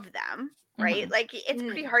of them. Right? Mm-hmm. Like, it's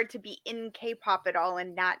pretty hard to be in K-pop at all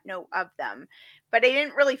and not know of them. But I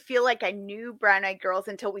didn't really feel like I knew Brown Eyed Girls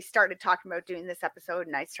until we started talking about doing this episode,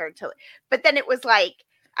 and I started to. But then it was like,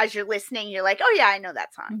 as you're listening, you're like, oh yeah, I know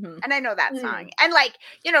that song, and I know that song, and like,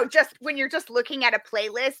 you know, just when you're just looking at a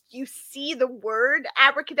playlist, you see the word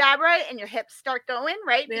abracadabra, and your hips start going,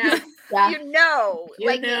 right? Yeah, you know,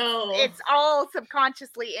 it's all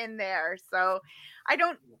subconsciously in there. So I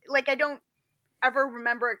don't ever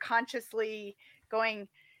remember consciously going,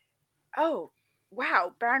 oh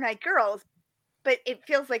wow, Brown Eyed Girls, but it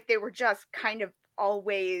feels like they were just kind of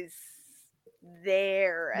always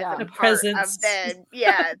there as a part of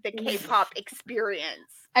the K-pop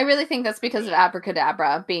experience. I really think that's because of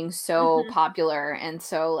Abracadabra being so popular and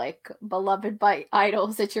so like beloved by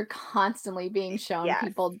idols that you're constantly being shown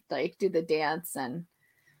people like do the dance and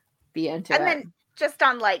be into it. And then just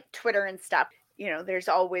on like Twitter and stuff, you know, there's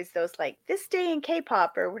always those like this day in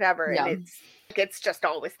K-pop or whatever, and it's just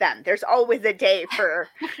always them. There's always a day for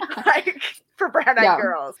for Brown Eyed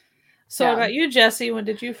Girls. So about you, Jessie, when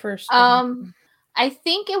did you first? I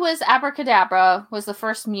think it was Abracadabra was the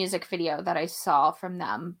first music video that I saw from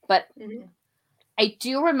them, but I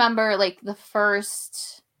do remember like the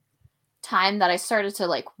first time that I started to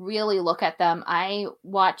like really look at them. I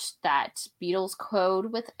watched that Beatles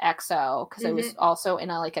Code with EXO because I was also in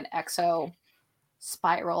an EXO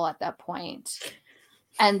spiral at that point,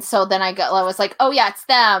 and so then I was like, oh yeah, it's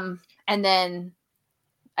them, and then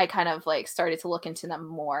I kind of like started to look into them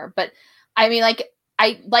more. But I mean, like,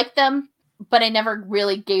 I like them, but I never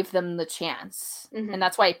really gave them the chance, and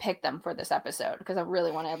that's why I picked them for this episode, because I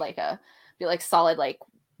really wanted like be like solid, like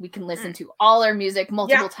we can listen to all their music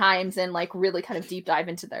multiple times and like really kind of deep dive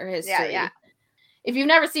into their history. If you've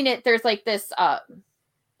never seen it, there's like this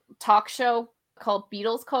talk show called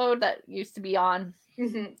Beatles Code that used to be on.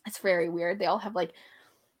 It's very weird. They all have like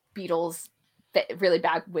Beatles really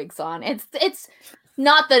bad wigs on. It's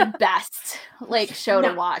not the best like show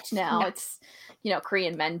to watch now. It's, you know,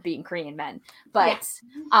 Korean men being Korean men, but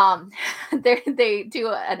they do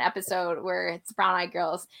an episode where it's Brown Eyed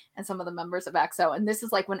Girls and some of the members of EXO, and this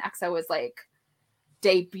is like when EXO was like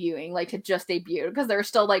debuting, like had just debuted, because they're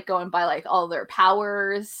still like going by like all their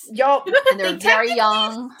powers. And they're very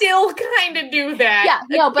young. Still kind of do that.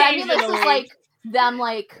 But I mean, this is like them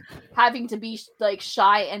like having to be like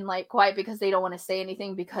shy and like quiet because they don't want to say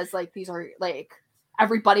anything, because like these are like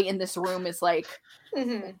everybody in this room is like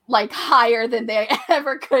like higher than they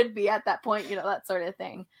ever could be at that point, you know, that sort of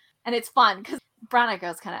thing. And it's fun because Brown Eyed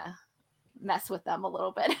Girls kind of mess with them a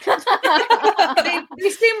little bit. they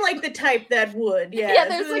seem like the type that would.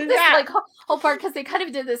 There's like this like whole part, because they kind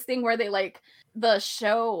of did this thing where they like the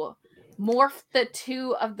show morphed the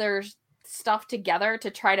two of their stuff together to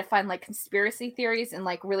try to find like conspiracy theories and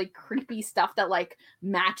like really creepy stuff that like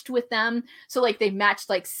matched with them. So like they matched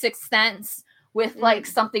like Sixth Sense with like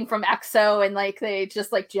something from EXO, and like they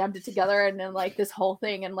just like jammed it together, and then like this whole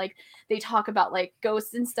thing, and like they talk about like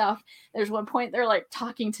ghosts and stuff. There's one point they're like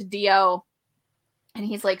talking to Dio, and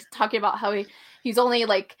he's like talking about how he's only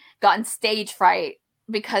like gotten stage fright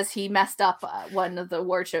because he messed up one of the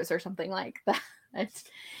award shows or something like that.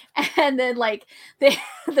 And then like the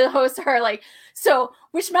hosts are like, so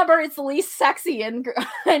which member is the least sexy in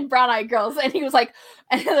Brown Eyed Girls? And he was like,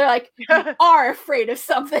 and they're like, you are afraid of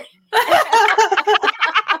something. and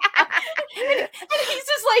he's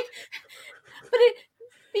just like, but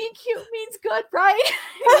being cute means good, right?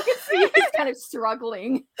 You can see he's kind of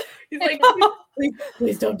struggling. He's like,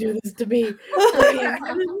 please don't do this to me.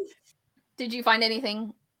 Did you find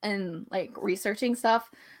anything in like researching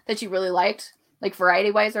stuff that you really liked, like variety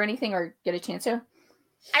wise or anything, or get a chance to?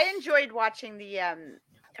 I enjoyed watching the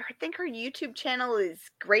I think her YouTube channel is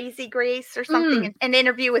Gracie Grace or something, an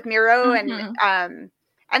interview with Miro, and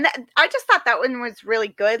I just thought that one was really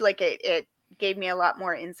good. Like it gave me a lot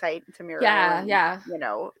more insight into Miro. You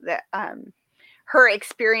know, that her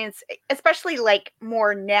experience, especially like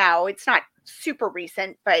more now. It's not super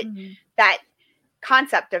recent, but that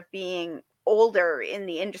concept of being older in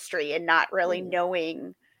the industry and not really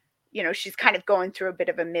knowing, you know, she's kind of going through a bit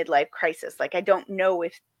of a midlife crisis. Like, I don't know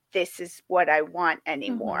if this is what I want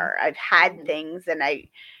anymore. I've had things, and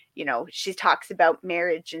she talks about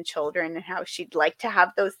marriage and children and how she'd like to have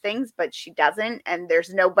those things, but she doesn't. And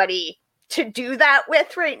there's nobody to do that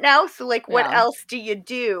with right now. So like, what else do you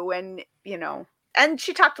do? And, and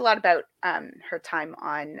she talked a lot about her time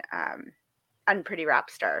on Unpretty Rap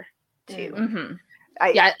Star too. Mm-hmm.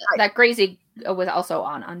 That Gracie was also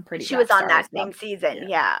on Unpretty. She was on that same season,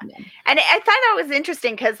 yeah. And I thought that was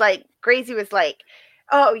interesting because like Gracie was like,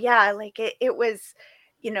 "Oh yeah, like it was,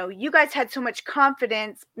 you guys had so much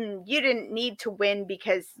confidence, and you didn't need to win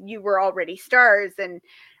because you were already stars." And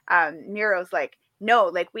Miro's like, "No,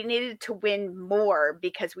 like we needed to win more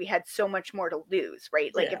because we had so much more to lose,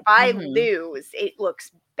 right? Like if I lose, it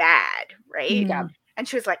looks bad, right?" Yeah. And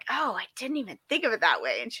she was like, "Oh, I didn't even think of it that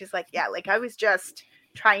way." And she's like, "Yeah, like I was just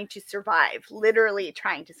trying to survive, literally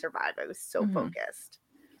trying to survive. I was so focused."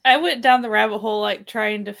 I went down the rabbit hole, like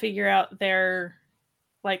trying to figure out their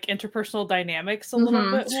like interpersonal dynamics a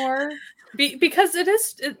little bit more because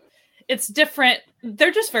it's different.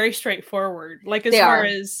 They're just very straightforward. Like as far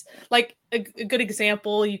as like a good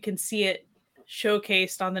example, you can see it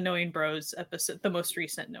showcased on the Knowing Bros episode, the most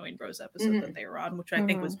recent Knowing Bros episode that they were on, which I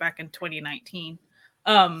think was back in 2019.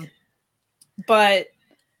 But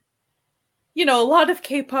a lot of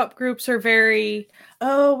K-pop groups are very,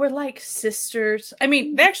 we're like sisters. I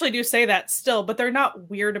mean, they actually do say that still, but they're not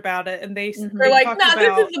weird about it. And they're like,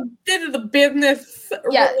 this is a business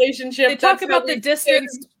relationship. They talk about the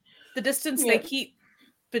distance they keep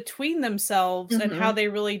between themselves and how they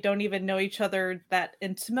really don't even know each other that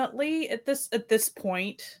intimately at this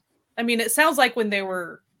point. I mean, it sounds like when they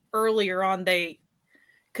were earlier on,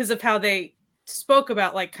 because of how they spoke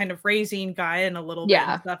about like kind of raising Gaia a little bit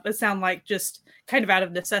and stuff, it sounded like just kind of out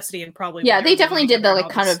of necessity and probably they definitely did the like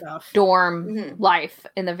kind of stuff. Dorm life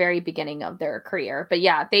in the very beginning of their career. But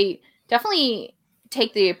they definitely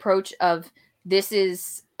take the approach of this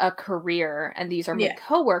is a career and these are my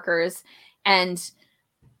coworkers, and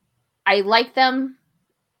I like them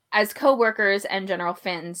as coworkers and general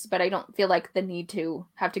fans, but I don't feel like the need to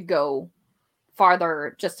have to go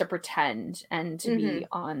farther just to pretend and to be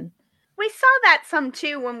on. We saw that some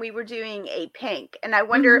too when we were doing A Pink, and I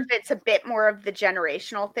wonder if it's a bit more of the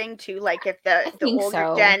generational thing too, like if the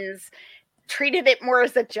older gens treated it more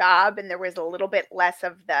as a job and there was a little bit less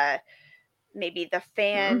of maybe the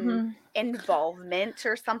fan involvement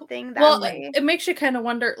or something. It makes you kind of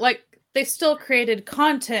wonder, like they still created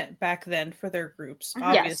content back then for their groups,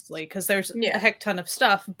 obviously, because there's a heck ton of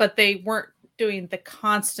stuff, but they weren't doing the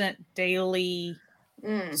constant daily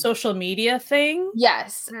social media thing.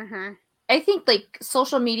 Yes. I think like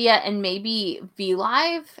social media and maybe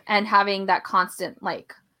VLive and having that constant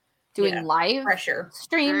like doing live pressure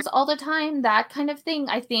streams all the time, that kind of thing,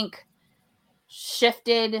 I think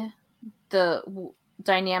shifted the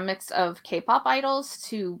dynamics of K-pop idols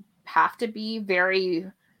to have to be very,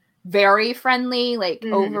 very friendly, like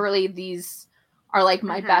overly, these are like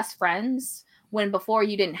my best friends, when before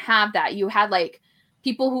you didn't have that. You had like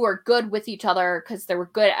people who are good with each other because they were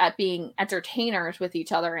good at being entertainers with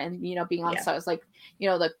each other and, being on shows like,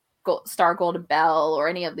 the Star Golden Bell or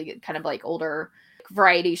any of the kind of like older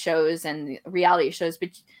variety shows and reality shows. But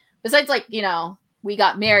besides like, We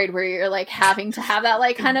Got Married, where you're like having to have that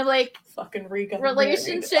like kind of like fucking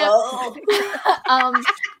relationship.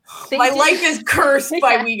 My life is cursed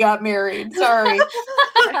by We Got Married. Sorry.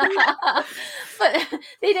 But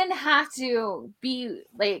they didn't have to be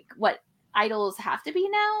like what idols have to be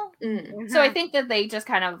now. So I think that they just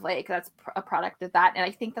kind of like, that's a product of that. And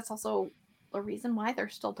I think that's also a reason why they're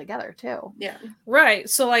still together too. Yeah. Right.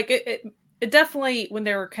 So like it definitely, when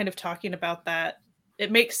they were kind of talking about that, it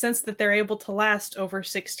makes sense that they're able to last over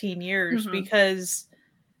 16 years because,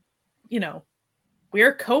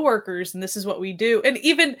 we're coworkers and this is what we do. And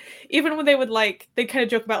even when they would they kind of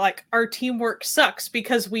joke about like our teamwork sucks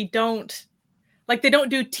because we don't, like, they don't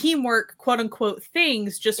do teamwork, quote unquote,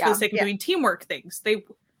 things just for the sake of doing teamwork things.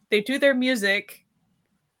 They do their music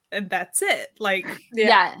and that's it. Like,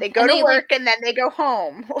 they go to work and then they go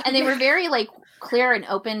home. And they were very like clear and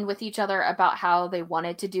open with each other about how they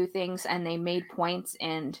wanted to do things, and they made points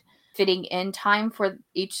and fitting in time for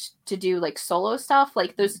each to do like solo stuff.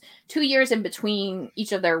 Like those 2 years in between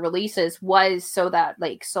each of their releases was so that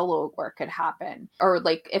like solo work could happen, or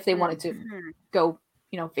like if they wanted to go,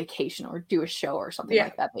 vacation or do a show or something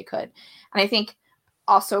like that, they could. And I think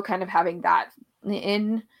also kind of having that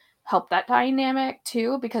in helped that dynamic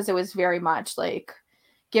too, because it was very much like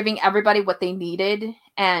giving everybody what they needed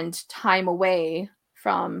and time away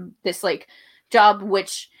from this like job,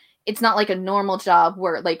 which it's not like a normal job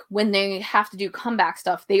where like when they have to do comeback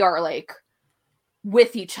stuff, they are like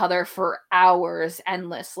with each other for hours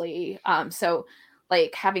endlessly. So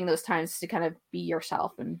like having those times to kind of be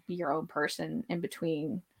yourself and be your own person in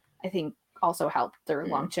between, I think also helped their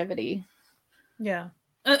longevity. Yeah.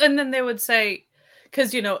 And then they would say,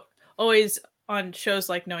 because, you know, always on shows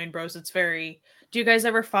like Knowing Bros, it's very, do you guys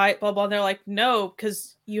ever fight? Blah, blah. And they're like, no,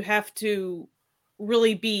 because you have to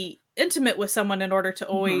really be intimate with someone in order to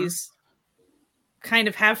always kind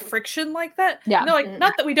of have friction like that. Yeah. And they're like,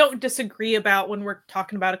 not that we don't disagree about when we're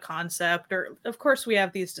talking about a concept, or of course we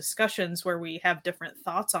have these discussions where we have different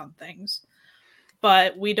thoughts on things,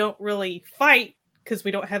 but we don't really fight because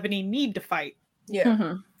we don't have any need to fight.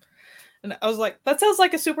 Yeah. And I was like, that sounds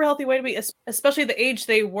like a super healthy way to be, especially the age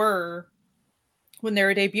they were when they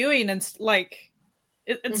were debuting. And like,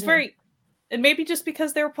 it's very, and maybe just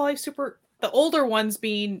because they were probably super, the older ones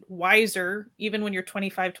being wiser, even when you're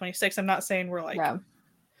 25, 26. I'm not saying we're like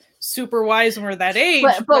super wise when we're that age.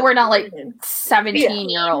 But we're not like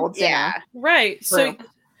 17-year-olds. Yeah. Right. So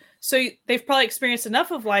they've probably experienced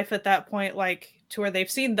enough of life at that point, like to where they've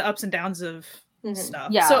seen the ups and downs of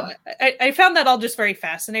stuff. Yeah. So I found that all just very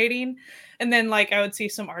fascinating. And then like I would see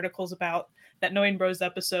some articles about that Knowing Bros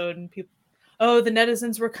episode, and people, the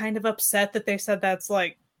netizens were kind of upset that they said that's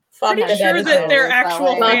like, pretty sure that their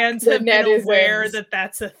actual fans have been aware that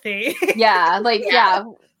that's a thing. Yeah, like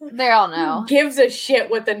they all know. Who gives a shit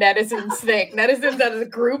what the netizens think? Netizens as a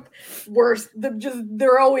group,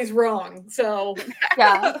 they're always wrong. So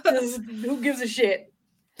who gives a shit?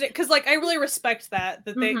 Because like I really respect that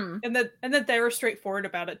they and that they were straightforward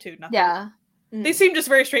about it too. They seem just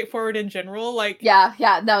very straightforward in general. Like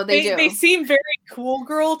no, they do. They seem very cool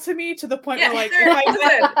girl to me, to the point where like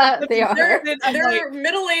they're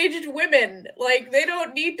middle-aged women. Like they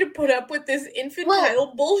don't need to put up with this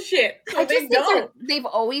infantile bullshit. So they don't. They've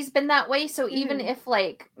always been that way. So even if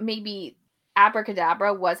like maybe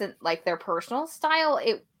Abracadabra wasn't like their personal style,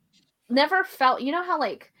 it never felt. You know how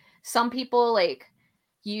like some people like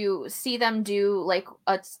you see them do like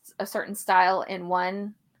a certain style in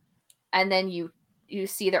one. And then you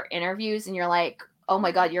see their interviews and you're like, oh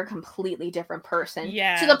my God, you're a completely different person.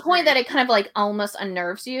 Yeah. To the point that it kind of like almost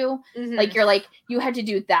unnerves you. Like you're like, you had to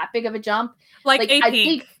do that big of a jump. Like I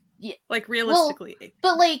think, like realistically.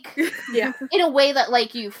 But like, in a way that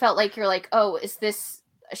like you felt like you're like, oh,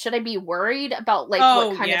 should I be worried about like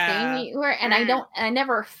what kind of thing you were? And I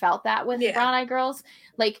never felt that with Brown Eyed Girls.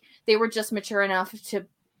 Like they were just mature enough to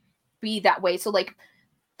be that way. So like,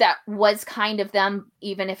 that was kind of them,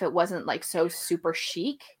 even if it wasn't like so super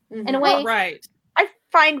chic in a way. Oh, right. I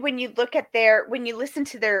find when you listen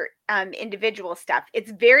to their individual stuff, it's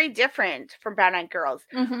very different from Brown Eyed Girls,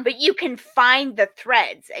 but you can find the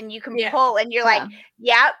threads and you can pull and you're like,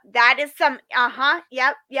 yep, that is some,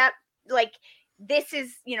 yep. Like this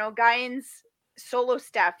is, Guyan's solo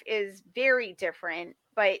stuff is very different,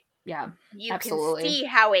 but you can see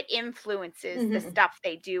how it influences the stuff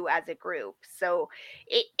they do as a group. So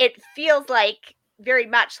it feels like very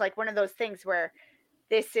much like one of those things where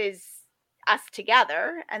this is us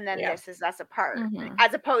together and then this is us apart,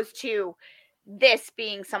 as opposed to this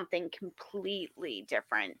being something completely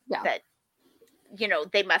different that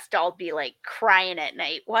they must all be like crying at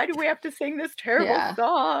night. Why do we have to sing this terrible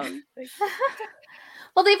song?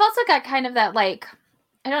 Well, they've also got kind of that like,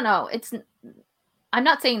 I don't know, I'm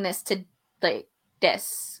not saying this to like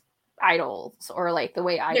diss idols or like the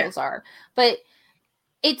way idols are, but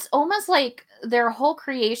it's almost like their whole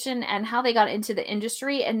creation and how they got into the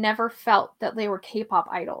industry and never felt that they were K-pop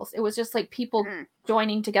idols. It was just like people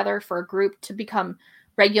joining together for a group to become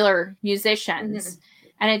regular musicians.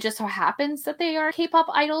 And it just so happens that they are K-pop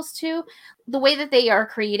idols too. The way that they are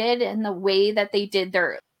created and the way that they did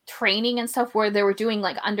their training and stuff, where they were doing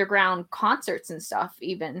like underground concerts and stuff,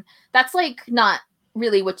 even that's like not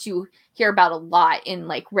really what you hear about a lot in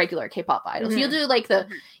like regular K-pop idols. You'll do like the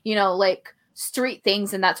like street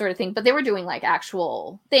things and that sort of thing, but they were doing like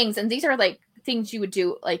actual things, and these are like things you would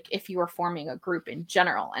do like if you were forming a group in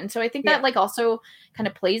general. And so I think that like also kind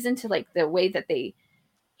of plays into like the way that they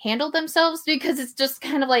handled themselves, because it's just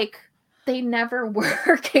kind of like they never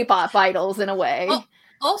were K-pop idols in a way.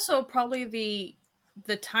 Also probably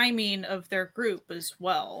the timing of their group as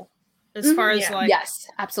well. As far as like, yes,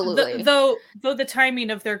 absolutely. Though the timing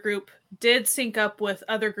of their group did sync up with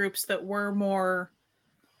other groups that were more,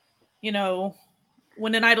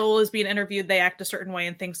 when an idol is being interviewed, they act a certain way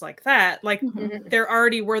and things like that. Like there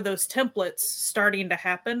already were those templates starting to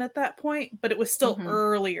happen at that point, but it was still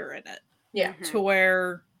earlier in it. Yeah. To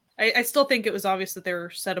where I still think it was obvious that they were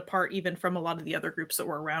set apart even from a lot of the other groups that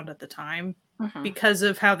were around at the time because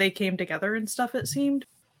of how they came together and stuff, it seemed.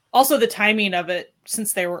 Also, the timing of it,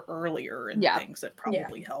 since they were earlier and things, that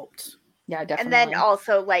probably helped. Yeah, definitely. And then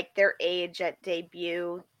also like their age at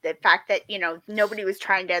debut, the fact that, you know, nobody was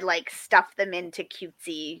trying to like stuff them into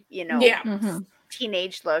cutesy, you know,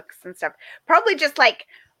 teenage looks and stuff. Probably just like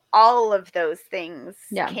all of those things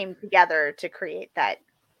came together to create that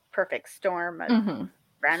perfect storm of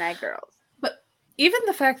Brown Eyed Girls. But even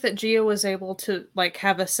the fact that Gia was able to like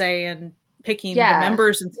have a say in picking the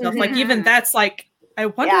members and stuff, like even that's like, I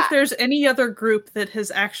wonder if there's any other group that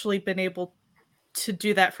has actually been able to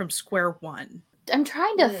do that from square one. I'm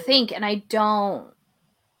trying to think, and I don't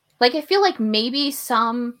like, I feel like maybe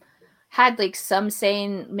some had like some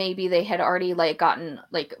saying, maybe they had already like gotten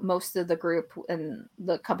like most of the group, and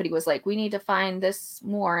the company was like, we need to find this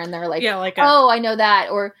more, and they're like, I know that,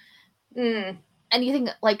 or anything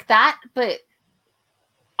like that. But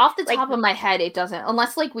off the top of my head, it doesn't,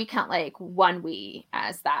 unless like we count like One We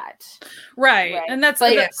as that, right? And that's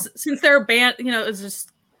since they're a band, you know, it's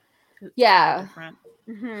just different.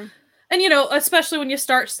 And, you know, especially when you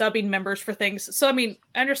start subbing members for things. So, I mean,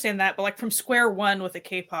 I understand that, but like from square one with a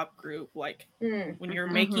K-pop group, like when you're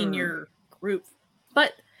making your group,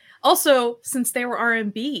 but also since they were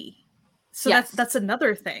R&B, so that's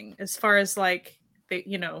another thing as far as like, they,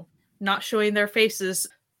 you know, not showing their faces.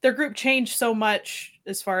 Their group changed so much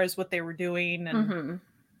as far as what they were doing and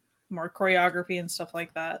more choreography and stuff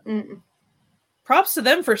like that. Props to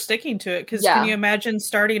them for sticking to it. Because can you imagine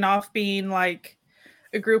starting off being like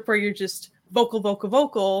a group where you're just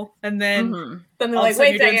vocal, and then they're like,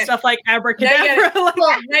 wait, you're doing stuff like abracadabra.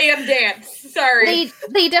 Mayhem dance. Sorry.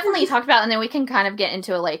 They definitely talked about, and then we can kind of get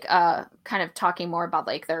into like kind of talking more about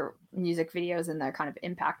like their music videos and their kind of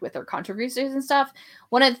impact with their controversies and stuff.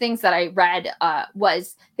 One of the things that I read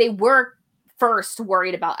was they were first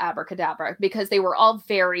worried about Abracadabra because they were all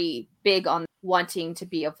very big on wanting to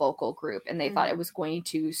be a vocal group, and they thought it was going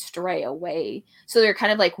to stray away. So they're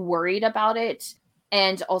kind of like worried about it.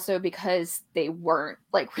 And also because they weren't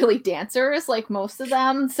like really dancers, like most of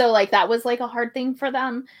them. So like that was like a hard thing for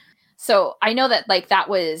them. So I know that like that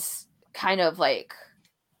was kind of like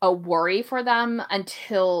a worry for them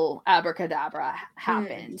until Abracadabra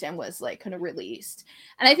happened and was like kind of released.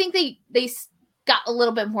 And I think they got a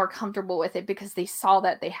little bit more comfortable with it because they saw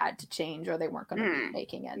that they had to change or they weren't going to be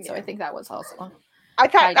making it. So I think that was also. I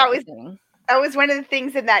thought that was one of the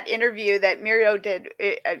things in that interview that Muriel did.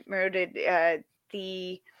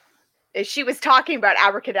 She was talking about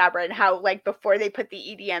Abracadabra and how like before they put the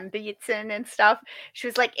EDM beats in and stuff, she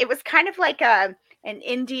was like, it was kind of like an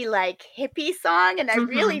indie like hippie song, and I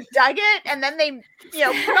really dug it. And then they, you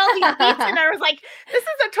know, put all these beats in, and I was like, this is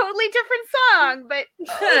a totally different song, but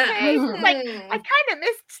okay. Like I kind of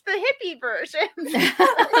missed the hippie version.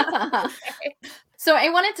 So I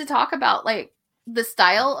wanted to talk about like the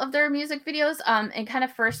style of their music videos, and kind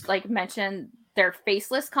of first like mention their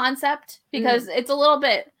faceless concept, because it's a little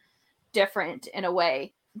bit different in a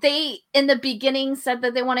way. They in the beginning said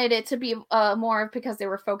that they wanted it to be more because they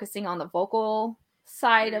were focusing on the vocal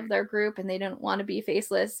side of their group and they didn't want to be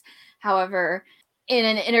faceless. However, in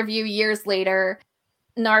an interview years later,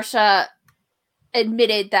 Narsha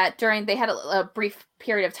admitted that they had a brief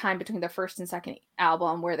period of time between the first and second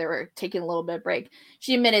album where they were taking a little bit of break.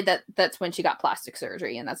 She admitted that that's when she got plastic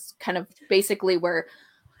surgery, and that's kind of basically where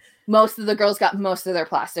most of the girls got most of their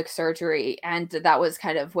plastic surgery, and that was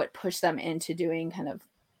kind of what pushed them into doing kind of,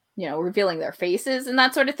 you know, revealing their faces and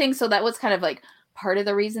that sort of thing. So that was kind of like part of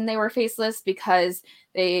the reason they were faceless, because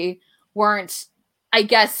they weren't, I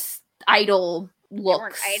guess, idol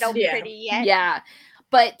looks. They weren't idol pretty yet. Yeah.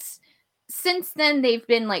 But since then, they've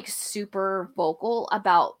been like super vocal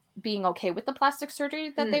about being okay with the plastic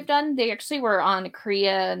surgery that they've done. They actually were on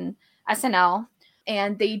Korean SNL,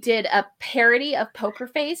 and they did a parody of Poker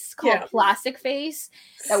Face called Plastic Face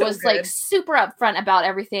that was good. Like super upfront about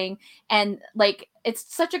everything. And like,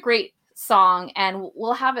 it's such a great song, and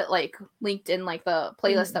we'll have it like linked in like the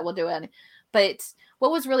playlist that we'll do it. But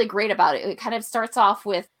what was really great about it, it kind of starts off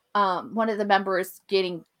with one of the members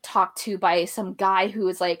getting talked to by some guy who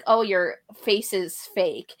is like, oh, your face is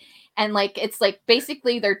fake. And like, it's like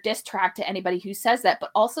basically their diss track to anybody who says that, but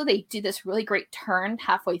also they do this really great turn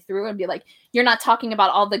halfway through and be like, you're not talking about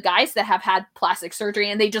all the guys that have had plastic surgery,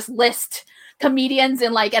 and they just list comedians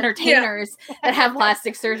and like entertainers that have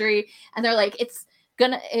plastic surgery. And they're like, it's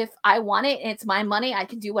gonna, if I want it, it's my money, I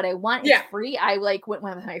can do what I want. It's free. I like went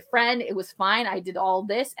with my friend. It was fine. I did all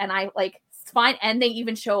this, and I like, it's fine. And they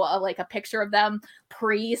even show like a picture of them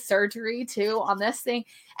pre-surgery too on this thing.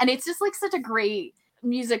 And it's just like such a great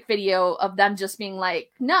music video of them just being like,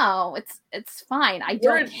 no, it's fine. I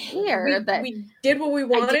don't care that we did what we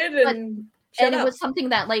wanted, and it was something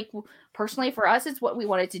that like personally for us, it's what we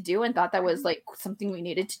wanted to do and thought that was like something we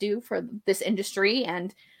needed to do for this industry.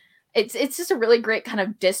 And it's just a really great kind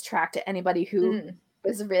of diss track to anybody who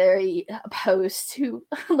is very opposed to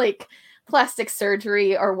like plastic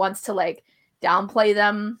surgery or wants to like downplay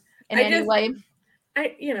them in any way.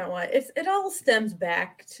 You know what? It all stems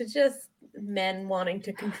back to just men wanting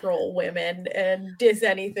to control women and diss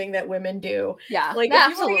anything that women do. Yeah, like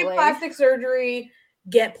if you want to get plastic surgery,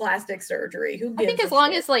 get plastic surgery. Who gives I think as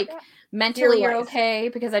long as like mentally you're okay,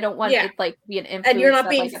 because I don't want it like be an influence, and you're not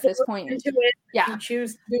being like, at this point into it. Yeah, you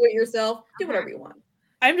choose to do it yourself. Do whatever you want.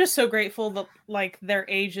 I'm just so grateful that like their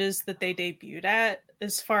ages that they debuted at,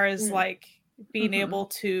 as far as like being able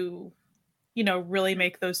to, you know, really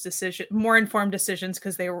make those more informed decisions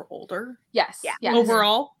because they were older. Yes. Yeah.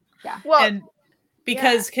 Overall. Yeah. Well, and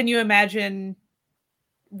because can you imagine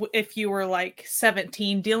if you were like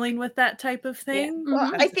 17 dealing with that type of thing? Yeah.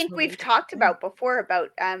 Well, I think we've talked about before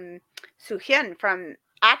about Soo-hyun from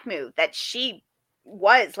Akmu, that she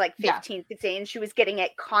was like 15, 16. She was getting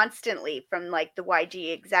it constantly from like the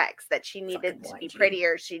YG execs that she needed to be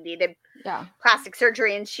prettier. She needed plastic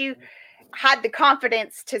surgery, and she had the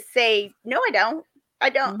confidence to say, no, I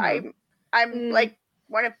don't. I'm like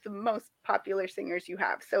one of the most popular singers you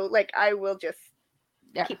have. So like, I will just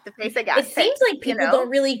keep the face I got. It seems like people don't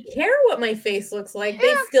really care what my face looks like.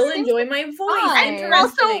 They still enjoy my voice. And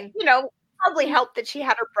also, you know, probably helped that she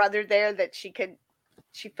had her brother there, that she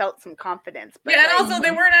felt some confidence. But and also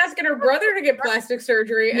they weren't asking her brother to get plastic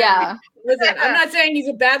surgery. Yeah. Listen, I'm not saying he's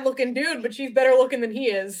a bad looking dude, but she's better looking than he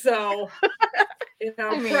is. So, you know,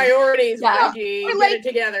 priorities, get it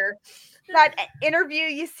together. That interview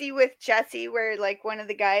you see with Jessie where like one of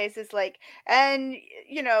the guys is like, and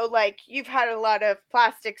you know, like, you've had a lot of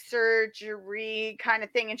plastic surgery kind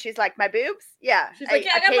of thing, and she's like, my boobs? Yeah. She's like,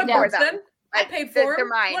 I got my boobs then. I paid for them.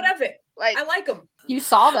 What of it? Like, I like them. You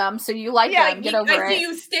saw them, so you like them. Get over it. I see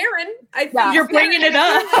you staring. You're bringing it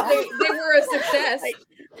up. They were a success.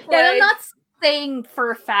 I'm not saying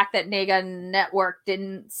for a fact that Nega Network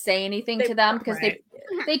didn't say anything to them, because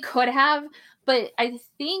they could have, but I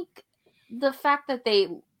think the fact that they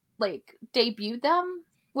like debuted them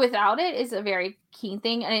without it is a very keen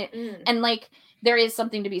thing, and and like there is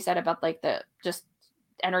something to be said about like the just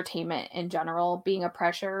entertainment in general being a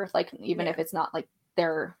pressure, like even if it's not like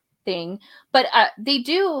their thing, but they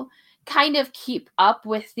do kind of keep up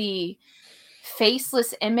with the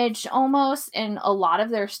faceless image almost in a lot of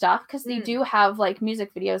their stuff, because they do have like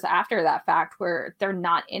music videos after that fact where they're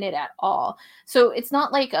not in it at all, so it's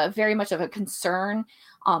not like a very much of a concern.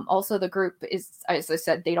 Also the group is, as I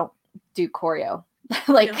said, they don't do choreo.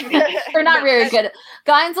 Like they're not very good.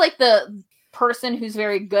 Guy's like the person who's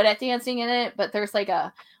very good at dancing in it, but there's like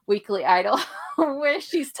a Weekly Idol where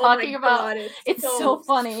she's talking about it's so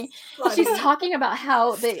funny. She's talking about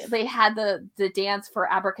how they had the dance for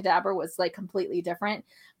Abracadabra was like completely different,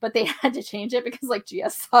 but they had to change it because like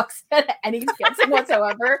GS sucks at any dancing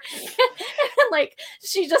whatsoever. And like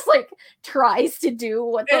she just like tries to do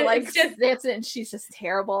what the like dance, and she's just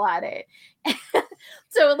terrible at it.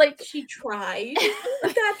 So like she tried.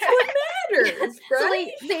 That's what matters,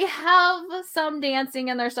 right? So they have some dancing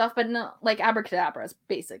in their stuff, but no, like Abracadabra is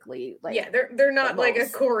basically like they're not like a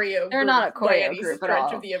choreo. They're not a choreo group at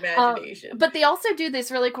all. Of the imagination. But they also do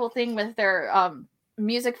this really cool thing with their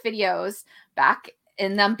music videos, back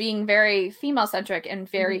in them being very female centric and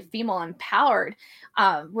very female empowered,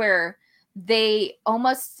 where they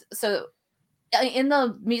almost in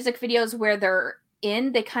the music videos where they're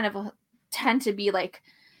in, they kind of tend to be like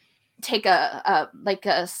take a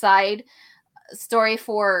side story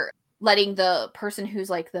for letting the person who's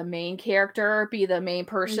like the main character be the main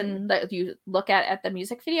person that you look at the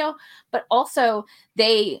music video, but also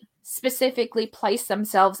they specifically place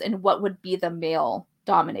themselves in what would be the male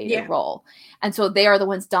dominated role, and so they are the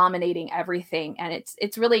ones dominating everything, and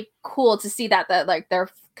it's really cool to see that like they're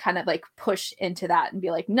kind of like push into that and be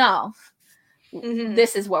like, no,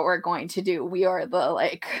 this is what we're going to do. We are the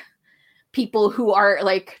like people who are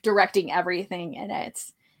like directing everything in it.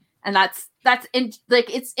 And that's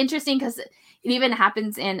it's interesting because it even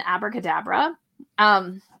happens in Abracadabra,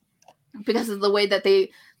 because of the way that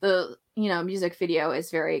the music video is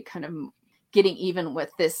very kind of getting even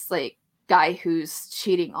with this like guy who's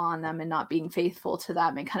cheating on them and not being faithful to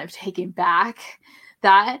them, and kind of taking back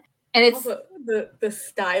that. And it's also the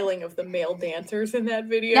styling of the male dancers in that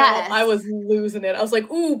video. Yes. I was losing it. I was like,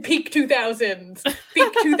 ooh, peak 2000s.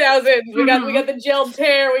 Peak 2000s. We got the gelled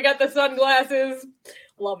hair. We got the sunglasses.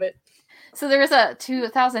 Love it. So there was a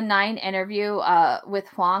 2009 interview with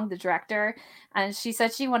Huang, the director, and she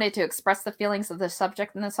said she wanted to express the feelings of the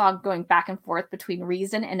subject in the song going back and forth between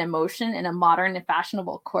reason and emotion in a modern and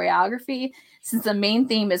fashionable choreography, since the main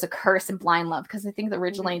theme is a curse and blind love, because I think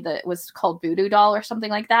originally it was called Voodoo Doll or something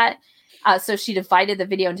like that. So she divided the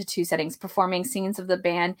video into two settings, performing scenes of the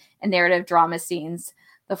band and narrative drama scenes.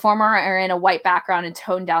 The former are in a white background and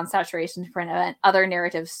toned down saturation to prevent other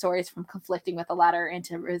narrative stories from conflicting with the latter and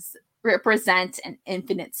to represent an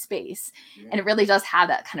infinite space. And it really does have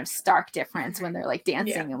that kind of stark difference when they're like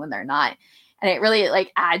dancing and when they're not. And it really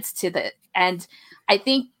like adds to the, and I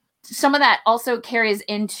think some of that also carries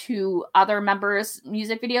into other members'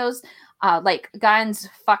 music videos. Like Guns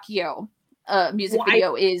Fuck You music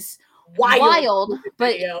video is wild,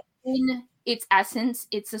 but in its essence,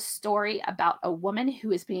 it's a story about a woman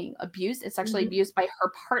who is being abused. It's actually abused by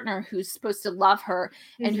her partner who's supposed to love her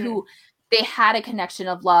and who they had a connection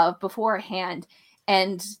of love beforehand,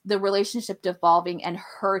 and the relationship devolving and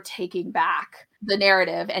her taking back the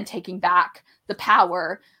narrative and taking back the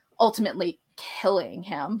power, ultimately killing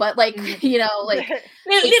him. But like, you know, like a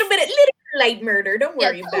little bit of light murder. Don't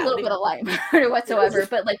worry about it. A little bit of light murder whatsoever.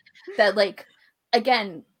 But like that, like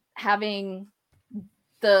again, having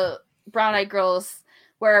the Brown Eyed Girls,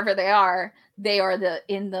 wherever they are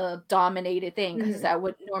in the dominated thing, because that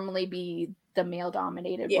would normally be the male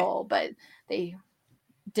dominated role, but they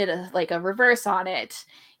did a reverse on it,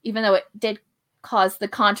 even though it did cause the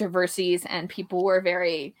controversies and people were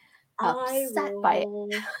very upset by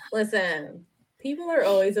it. Listen, people are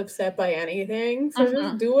always upset by anything, so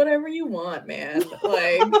just do whatever you want, man.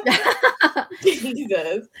 Like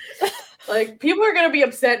Jesus, like people are gonna be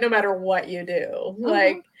upset no matter what you do.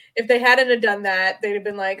 Like if they hadn't have done that, they'd have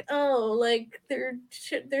been like, oh, like their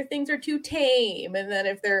things are too tame. And then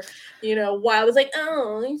if they're, you know, wild, it's like,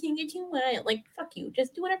 oh, you think you're too wild. Like, fuck you.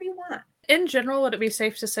 Just do whatever you want. In general, would it be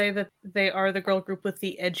safe to say that they are the girl group with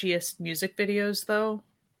the edgiest music videos, though?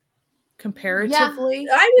 Comparatively?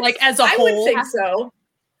 Yeah, as a whole? I would think so.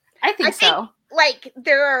 I think so. Like,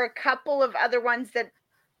 there are a couple of other ones that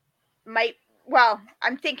might, well,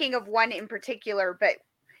 I'm thinking of one in particular, but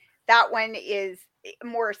that one is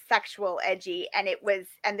more sexual, edgy, and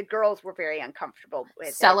the girls were very uncomfortable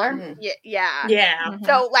with Stellar. Yeah.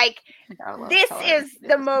 So like this is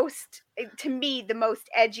the most, to me, the most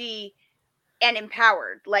edgy and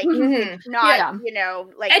empowered. Like not you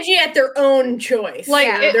know, like edgy at their own choice,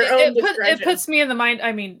 like their own discretion. It puts me in the mind.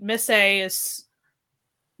 I mean, Miss A is,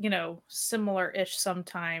 you know, similar-ish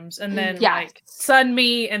sometimes, and then like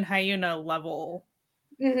Sunmi and Hyuna level.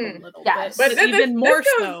 A little bit, but even more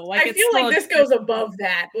so. Like I feel like this goes above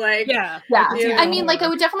that. Like, yeah. I mean, like I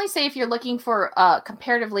would definitely say if you're looking for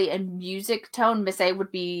comparatively in music tone, Miss A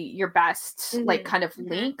would be your best, like kind of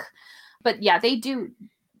link. But yeah, they do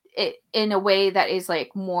it in a way that is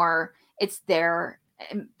like more. It's their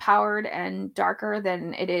empowered and darker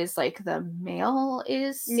than it is like the male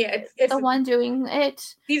is. Yeah, it's the one doing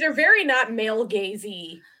it. These are very not male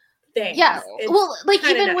gazy things. Yeah, well, like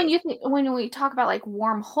even nice. when we talk about like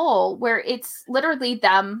Warm Hole, where it's literally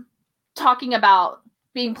them talking about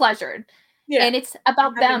being pleasured, and it's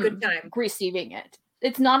about them receiving it.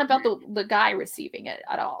 It's not about the guy receiving it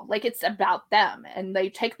at all. Like it's about them, and they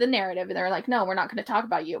take the narrative and they're like, "No, we're not going to talk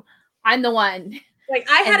about you. I'm the one." Like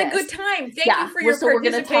I had a good time. Thank you for your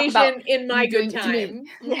participation in my good time.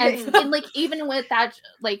 And like even with that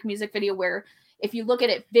like music video, where if you look at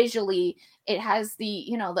it visually, it has the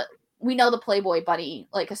we know the Playboy Bunny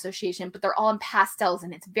like association, but they're all in pastels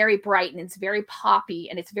and it's very bright and it's very poppy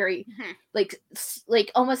and it's very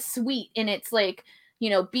like almost sweet in its like,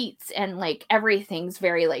 beats, and like everything's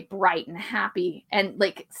very like bright and happy, and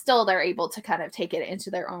like still they're able to kind of take it into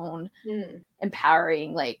their own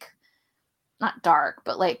empowering, like not dark,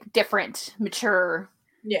 but like different, mature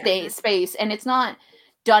space. And it's not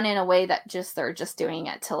done in a way that they're just doing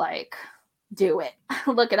it to like do it.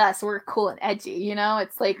 Look at us, we're cool and edgy,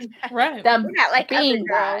 it's like them we're not like being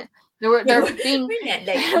that. They're being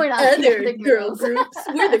we're not like other girl groups.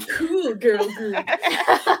 We're the cool girl group.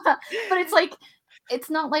 But it's like it's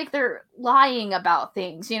not like they're lying about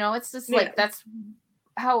things, it's just like that's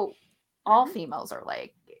how all females are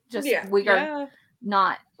like. Just we are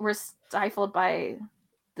not, we're stifled by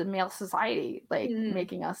the male society, like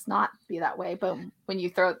making us not be that way. But when you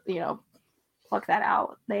throw, pluck that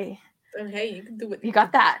out, hey, you can do it. You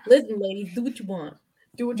got that. Listen, ladies, do what you want.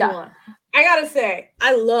 Do what you want. I gotta say,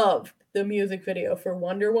 I love the music video for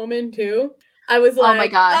Wonder Woman too. I was like, oh my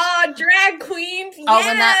gosh. Oh, drag queens. Oh,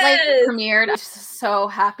 when that like premiered, I was so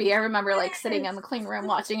happy. I remember like sitting in the clean room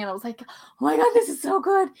watching, and I was like, oh my god, this is so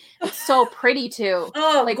good. It's so pretty too.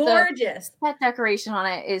 Oh, like gorgeous. The set decoration on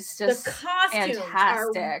it is just the costumes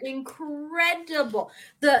fantastic. Are incredible.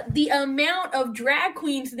 The amount of drag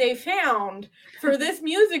queens they found for this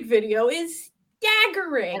music video is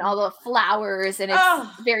staggering. And all the flowers, and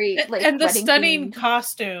it's very like and the stunning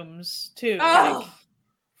costumes too. Like,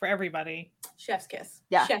 for everybody. Chef's kiss.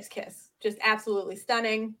 Yeah. Chef's kiss. Just absolutely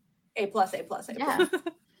stunning. A+, A+, A+. Yeah.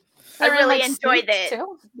 I really enjoyed it.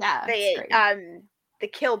 Too. Yeah. The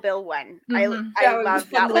Kill Bill one. Mm-hmm. I love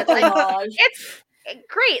that one. Like, it's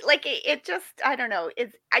great. Like it just, I don't know.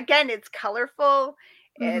 It's colorful.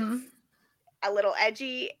 Mm-hmm. It's a little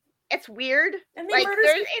edgy. It's weird. And like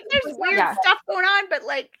there's weird stuff going on, but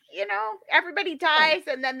like, you know, everybody dies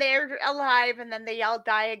and then they're alive and then they all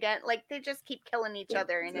die again. Like they just keep killing each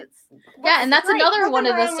other, and it's and that's another one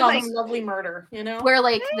of the songs, like lovely murder, you know, where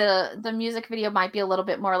like the music video might be a little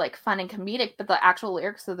bit more like fun and comedic, but the actual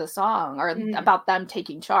lyrics of the song are about them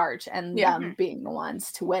taking charge and them being the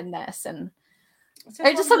ones to win this. And it's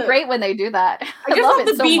just so great when they do that. I just love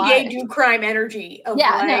the so Be Gay Do Crime energy of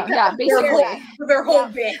basically their whole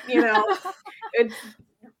bit, you know. It's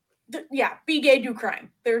Be Gay Do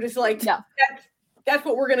Crime. They're just like that's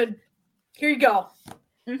what we're gonna. Here you go.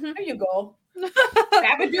 Mm-hmm. There you go.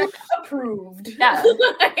 Babadook approved. Yeah.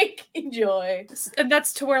 Like, enjoy. And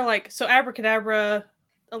that's to where like Abracadabra,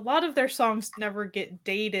 a lot of their songs never get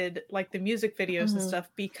dated like the music videos and stuff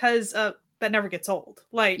because that never gets old.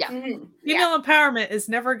 Like female empowerment is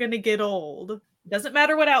never going to get old. Doesn't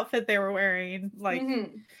matter what outfit they were wearing. Like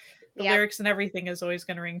the lyrics and everything is always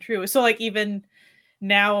going to ring true. So like even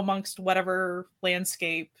now amongst whatever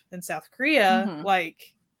landscape in South Korea,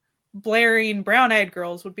 like blaring Brown Eyed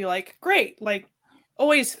Girls would be like, great, like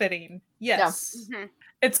always fitting. Yes. Yeah.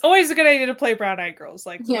 It's always a good idea to play Brown Eyed Girls.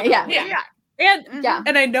 Like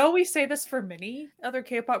And I know we say this for many other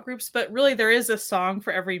K-pop groups, but really there is a song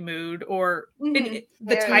for every mood or the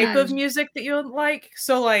type of music that you like.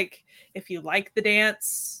 So like if you like the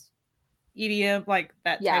dance, EDM, like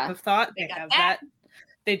that type of thought, they have that.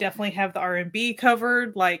 They definitely have the R&B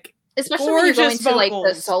covered, like especially when you go into like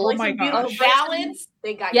the solo ballads.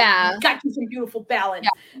 They got you some beautiful ballads.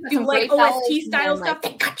 Yeah. Do like OST style stuff,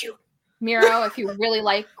 they got you. Miro, if you really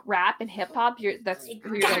like rap and hip hop, that's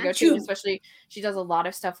who you're gonna go to. Especially, she does a lot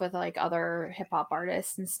of stuff with like other hip hop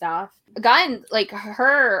artists and stuff. Gain, like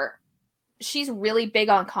her, she's really big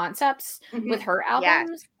on concepts with her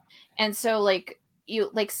albums, and so like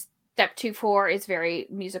you like Step 2-4 is very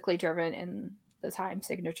musically driven in the time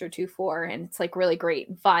signature 2-4, and it's like really great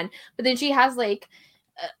and fun. But then she has like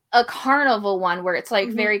a carnival one where it's like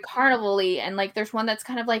very carnival-y, and like there's one that's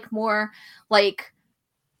kind of like more like,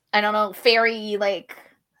 I don't know, fairy, like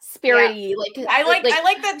spirity. Like I like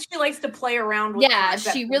that she likes to play around with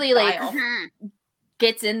she really like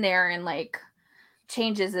gets in there and like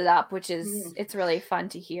changes it up, which is it's really fun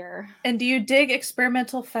to hear. And do you dig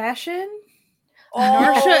experimental fashion?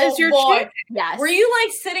 Narsha is your chick? Yes. Were you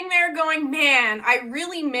like sitting there going, man, I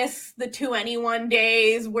really miss the 2NE1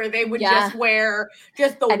 days where they would just wear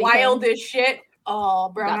just the wildest shit? Oh,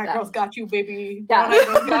 Brown Eyed Girls got you, baby. Brown Eyed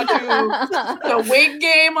Girls got you. The wig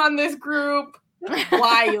game on this group,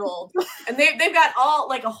 wild. And they've got all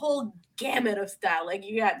like a whole gamut of style. Like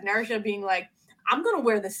you got Narsha being like, I'm gonna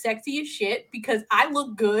wear the sexiest shit because I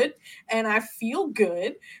look good and I feel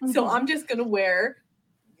good. So I'm just gonna wear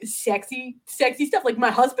sexy stuff. Like my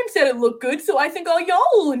husband said it looked good, so I think all y'all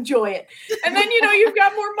will enjoy it. And then you've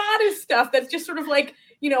got more modest stuff that's just sort of like,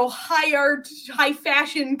 high art, high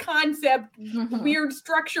fashion concept, weird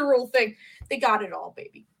structural thing. They got it all,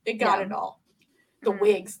 baby. They got it all. The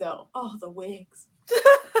wigs, though. Oh, the wigs.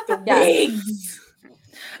 The wigs.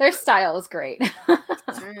 Their style is great.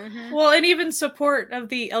 Well, and even support of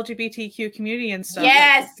the LGBTQ community and stuff.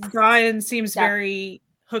 Yes. Like, Brian seems very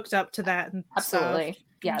hooked up to that. And absolutely. Stuff.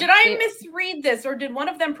 Yeah. Did I misread this, or did one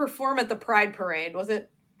of them perform at the Pride Parade? Was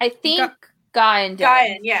it? I think Gain did.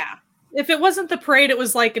 Gain, yeah. If it wasn't the parade, it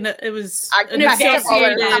was like an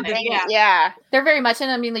associated. Yeah. They're very much,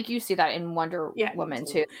 and I mean, like you see that in Wonder Woman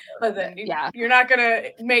too. Listen, you're not gonna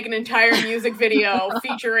make an entire music video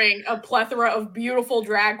featuring a plethora of beautiful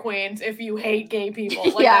drag queens if you hate gay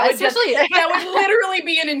people. Like, that would literally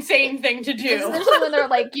be an insane thing to do. Especially when they're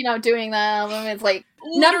like, doing them, and it's like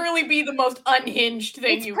literally be the most unhinged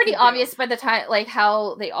thing. It's pretty obvious by the time, like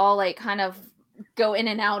how they all like kind of go in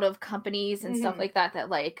and out of companies and stuff like that, that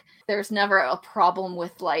like there's never a problem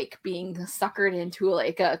with like being suckered into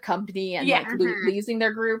like a company and like losing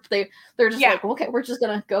their group. They're just like, okay, we're just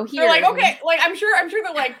gonna go here. They're like, okay, like I'm sure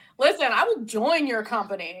they're like, listen, I will join your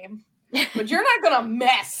company, but you're not gonna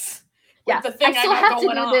mess with the thing I still have to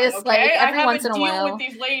do this on, okay? Like every once in a while with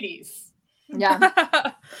these ladies. Yeah. And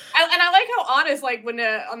I like how honest, like when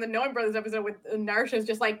on the Knowing Brothers episode with Narsha's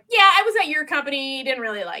just like, yeah, I was at your company, didn't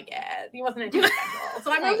really like it. He wasn't into it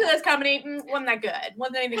so I moved to this company, wasn't that good.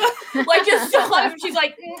 Wasn't anything good. Like just so she's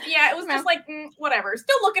like, yeah, it was just like whatever.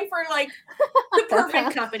 Still looking for like the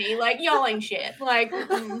perfect company. Like y'all ain't shit. Like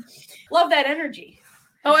love that energy.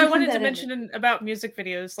 Oh, I wanted to mention about music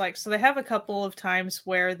videos. Like, so they have a couple of times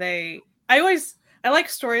where I like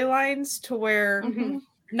storylines to where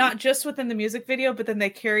not just within the music video, but then they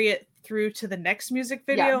carry it through to the next music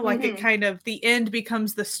video. Yeah. Like it kind of, the end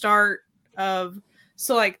becomes the start of,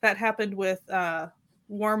 so like that happened with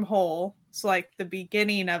Wormhole. So like the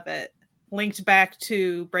beginning of it linked back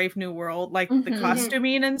to Brave New World, like the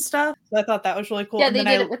costuming and stuff. So I thought that was really cool. Yeah, they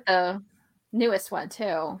did it with the newest one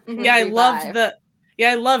too. Yeah, I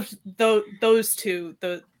loved those two,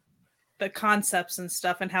 the concepts and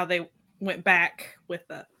stuff and how they went back with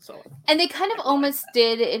that. So and they kind of almost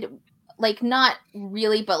did it, like not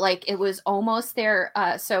really, but like it was almost there.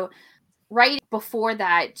 So right before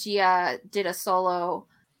that, Gia did a solo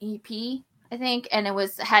EP, I think, and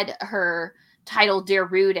it had her title "Dear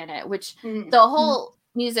Rude" in it, which the whole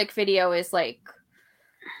music video is like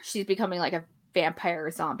she's becoming like a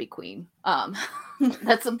vampire zombie queen.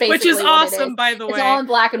 That's basically which is awesome, by the way. It's all in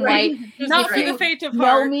black and white. Not for the faint of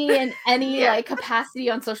heart. Know me in any like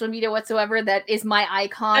capacity on social media whatsoever, that is my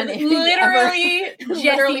icon. Literally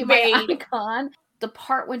my icon. The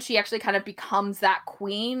part when she actually kind of becomes that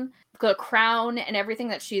queen, the crown and everything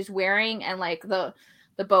that she's wearing, and like the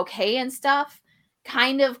bouquet and stuff,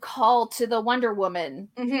 kind of call to the Wonder Woman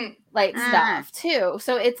like stuff too.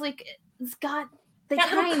 So it's like it's got they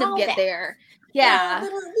kind of get there. Yeah,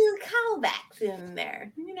 little callbacks in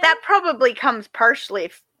there. You know? That probably comes partially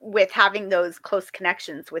with having those close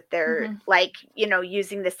connections with their, like, you know,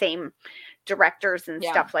 using the same directors and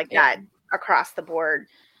stuff like that across the board.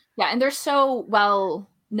 Yeah, and they're so well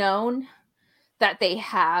known that they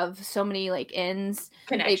have so many like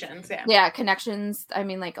connections. Like, connections. I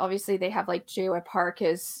mean, like obviously they have like JYP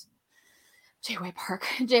is JYP.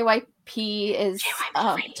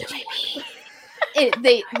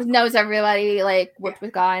 They knows everybody, like worked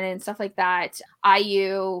with Gun and stuff like that.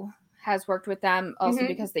 IU has worked with them also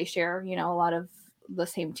because they share, you know, a lot of the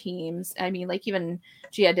same teams. I mean, like even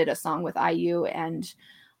Gia did a song with IU and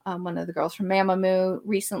one of the girls from Mamamoo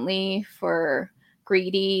recently for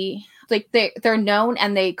Greedy. Like they're known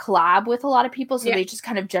and they collab with a lot of people, so they just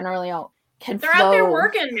kind of generally can they're out there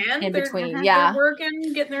working, man. In between, they're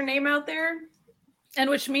working, getting their name out there. And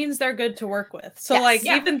which means they're good to work with. So like,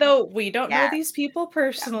 even though we don't know these people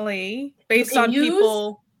personally, based on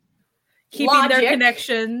people keeping their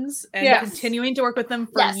connections and continuing to work with them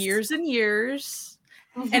for years and years.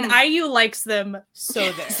 And IU likes them,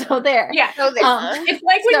 so there. So there. Yeah. So there. It's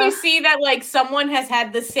like when you see that like someone has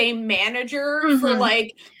had the same manager for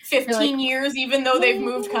like 15 years, even though they've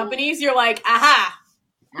moved companies, you're like, aha.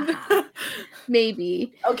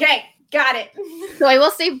 Maybe. Okay, got it. So I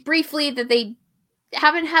will say briefly that they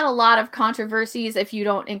haven't had a lot of controversies if you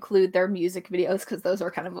don't include their music videos, because those are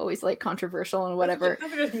kind of always like controversial and whatever.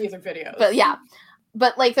 Those are just music videos.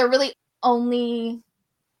 But like their really only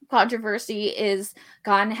controversy is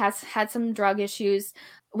Gun has had some drug issues.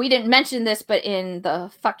 We didn't mention this, but in the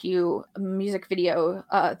Fuck You music video,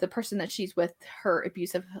 the person that she's with, her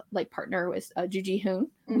abusive like partner was Ju Ji-hoon.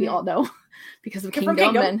 We all know because of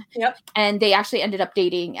Kingdom. And they actually ended up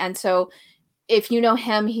dating. And so if you know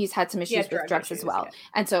him, he's had some issues with drugs as well.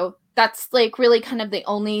 And so that's like really kind of the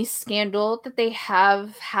only scandal that they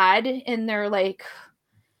have had in their like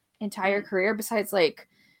entire career, besides like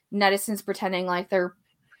netizens pretending like they're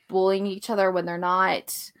bullying each other when they're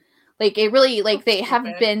not. Like it really, like they have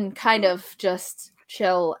been kind of just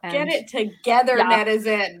chill and get it together,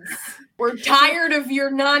 netizens. We're tired of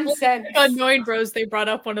your nonsense. On Knowing Bros, they brought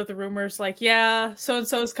up one of the rumors, like, yeah,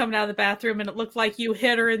 so-and-so's coming out of the bathroom and it looked like you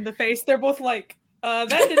hit her in the face. They're both like, that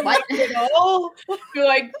didn't happen at all. You're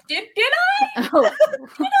like, did I? Did I?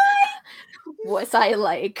 Was I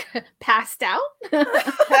like passed out? Was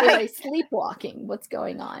I sleepwalking? What's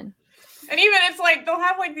going on? And even it's like they'll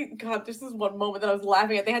have like God, this is one moment that I was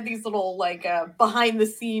laughing at. They had these little like behind the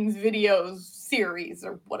scenes videos series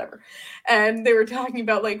or whatever, and they were talking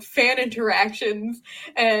about like fan interactions.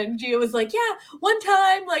 And Gia was like, "Yeah, one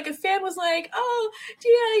time like a fan was like, oh,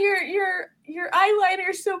 Gia, your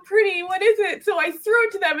eyeliner is so pretty. What is it?" So I threw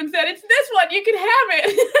it to them and said, "It's this one. You can have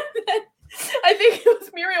it." I think it was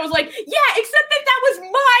Muriel was like, "Yeah, except that was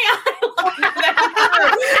my eyeliner."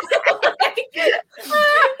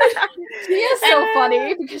 She is so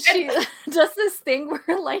funny because she does this thing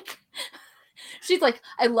where like she's like,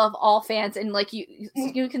 "I love all fans," and like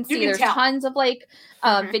you can see there's tons of like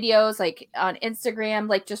videos like on Instagram,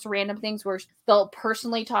 like just random things where they'll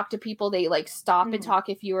personally talk to people. They like stop and talk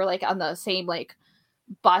if you were like on the same like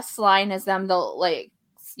bus line as them. They'll like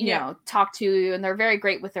you know talk to you, and they're very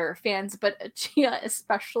great with their fans. But Gia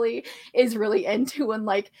especially is really into when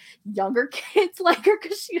like younger kids like her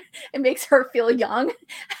because it makes her feel young.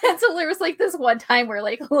 And so there was like this one time where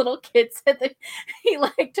like a little kid said that he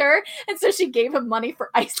liked her, and so she gave him money for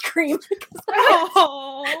ice cream.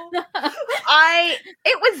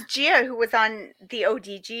 It was Gia who was on the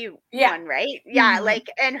ODG one, right? Yeah, like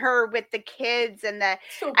and her with the kids and the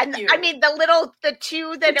and I mean the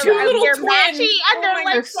two that are matchy and they're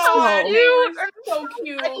like so cute. So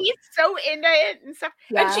cute. And he's so into it and stuff.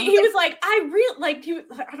 Yeah. And he was like, I really like you.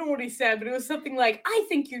 I don't know what he said, but it was something like, "I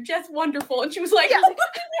think you're just wonderful." And she was like, But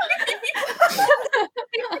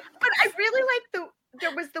I really like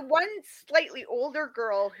there was the one slightly older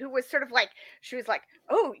girl who was sort of like, she was like,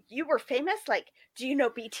 "Oh, you were famous? Like, do you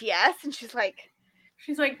know BTS?" And she's like,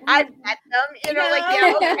 "I've met them," you know, like,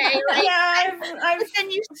 yeah, okay, right? Yeah, but then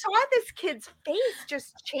you saw this kid's face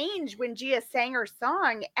just change when Gia sang her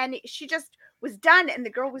song, and she just was done, and the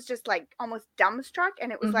girl was just like almost dumbstruck,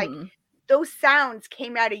 and it was like, those sounds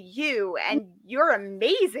came out of you, and you're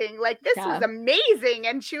amazing. Like, this was amazing.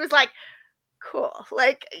 And she was like, cool.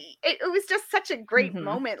 Like, it was just such a great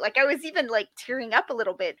moment. Like, I was even like tearing up a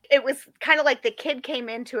little bit. It was kind of like the kid came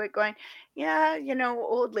into it going, yeah, you know,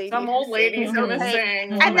 old lady. Some old lady's gonna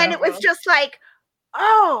sing. And then it was just like,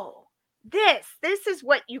 oh, this is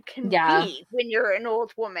what you can be when you're an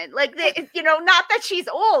old woman. Like, you know, not that she's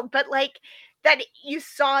old, but like that you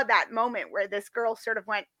saw that moment where this girl sort of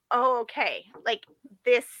went, oh, okay, like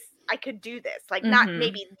this, I could do this. Like, not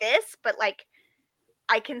maybe this, but like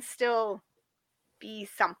I can still be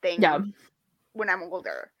something when I'm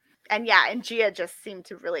older. And and Gia just seemed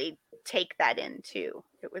to really take that in too.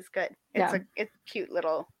 It was good. It's a cute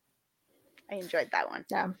little, I enjoyed that one.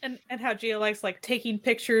 Yeah. And how Gia likes like taking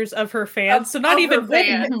pictures of her fans. So not even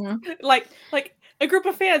like a group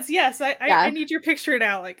of fans. Yes, I need your picture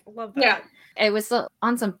now. Like, love that. Yeah. It was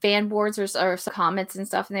on some fan boards or some comments and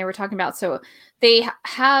stuff, and they were talking about, so they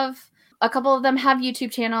have a couple of them have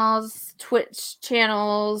YouTube channels, Twitch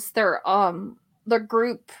channels. Their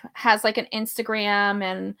group has like an Instagram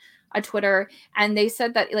and a Twitter, and they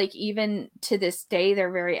said that like even to this day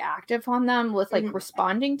they're very active on them with like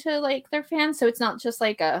responding to like their fans. So it's not just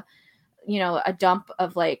like a dump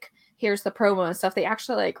of like, here's the promo and stuff. They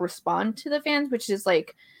actually like respond to the fans, which is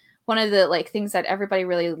like one of the like things that everybody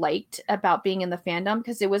really liked about being in the fandom,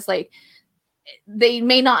 because it was like they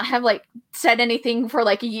may not have like said anything for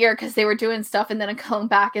like a year because they were doing stuff, and then come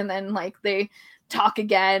back and then like they talk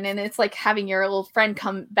again, and it's like having your little friend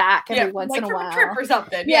come back every once in a while, a trip or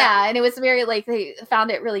something. Yeah, and it was very like, they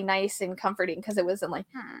found it really nice and comforting because it wasn't like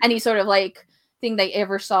any sort of like thing they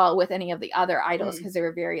ever saw with any of the other idols, because they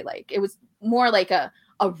were very like, it was more like a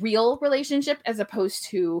real relationship as opposed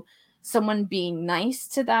to someone being nice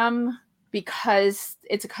to them because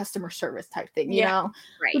it's a customer service type thing, you know,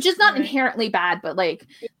 right, which is not inherently bad, but like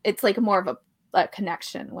it's like more of a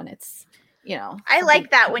connection when it's, you know. I like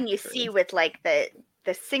that when you see with like the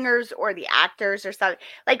singers or the actors or something,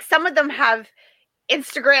 like some of them have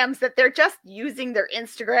Instagrams that they're just using their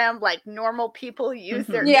Instagram like normal people use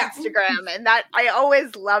their Instagram, and that I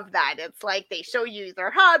always love that. It's like they show you their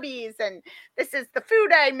hobbies, and this is the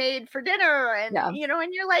food I made for dinner, and you know,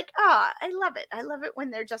 and you're like, I love it. I love it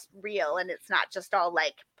when they're just real and it's not just all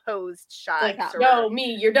like posed shots. Like, show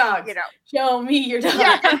me your dog. You know, show me your dog.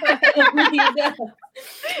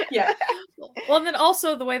 Yeah. Well, and then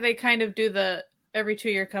also the way they kind of do the every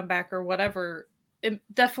 2-year comeback or whatever, it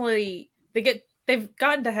definitely they've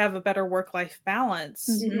gotten to have a better work-life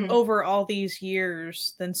balance over all these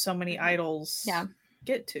years than so many idols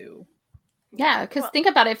get to. Yeah, because think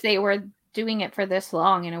about it, if they were doing it for this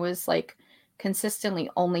long and it was like consistently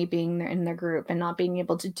only being in their group and not being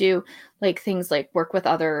able to do like things like work with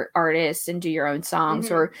other artists and do your own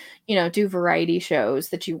songs or, you know, do variety shows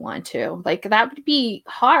that you want to, like, that would be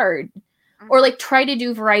hard or like try to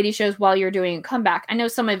do variety shows while you're doing a comeback. I know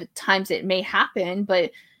some of the times it may happen,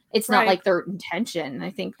 but it's not like their intention. I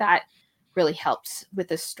think that really helps with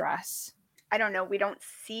the stress. I don't know. We don't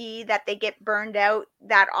see that they get burned out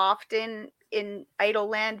that often in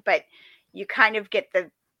Idleland, but you kind of get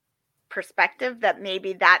the perspective that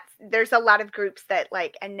maybe there's a lot of groups that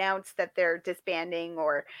like announce that they're disbanding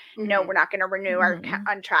or no, we're not going to renew our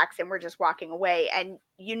contracts and we're just walking away. And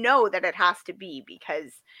you know that it has to be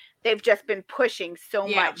because they've just been pushing so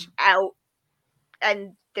much out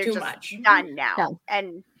and they're Too just much. done now. Yeah.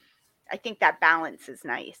 And I think that balance is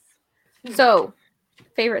nice. So,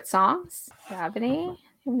 favorite songs? Do you have any?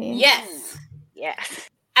 Yes.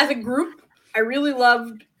 As a group, I really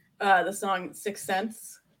loved the song Sixth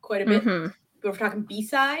Sense quite a bit. But we're talking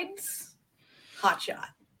B-sides. Hot Shot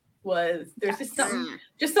there's just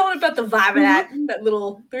something about the vibe of that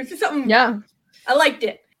little, there's just something. Yeah. I liked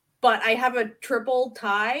it. But I have a triple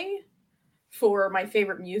tie for my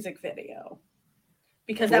favorite music video.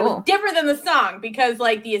 Because that was different than the song. Because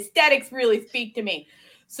like the aesthetics really speak to me.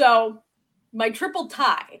 So my triple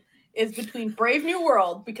tie is between Brave New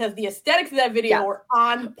World because the aesthetics of that video were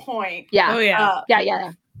on point. Yeah. Oh yeah.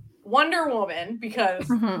 Yeah. Wonder Woman because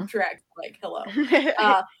Shrek, like hello.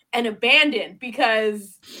 And Abandoned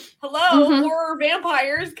because hello, horror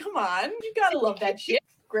vampires. Come on. You gotta love that shit.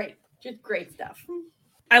 Great. Just great stuff.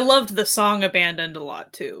 I loved the song Abandoned a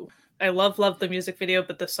lot too. I loved the music video,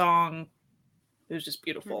 but the song, it was just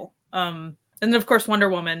beautiful. And then of course Wonder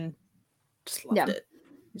Woman, just loved it.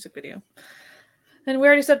 Music video. And we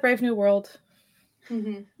already said Brave New World.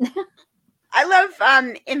 I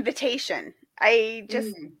love Invitation. I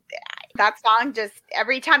just that song just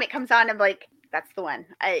every time it comes on, I'm like, that's the one.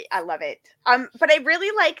 I love it. But I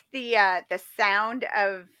really like the sound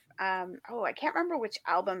of I can't remember which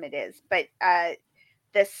album it is, but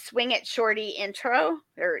the Swing It Shorty intro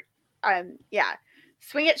or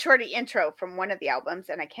Swing It Shorty intro from one of the albums,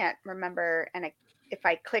 and I can't remember. And if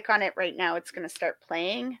I click on it right now, it's going to start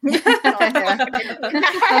playing. But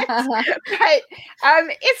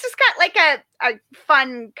it's just got like a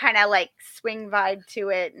fun kind of like swing vibe to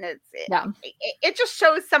it. And it just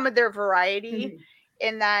shows some of their variety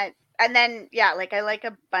in that. And then, like I like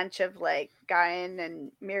a bunch of like Guyan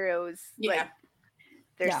and Mirio's like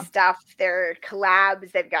their stuff, their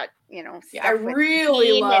collabs. They've got, stuff I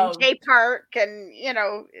really love J Park and,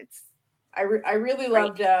 it's. I really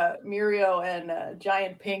loved Mirio and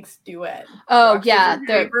Giant Pink's duet. Oh, Rock, yeah.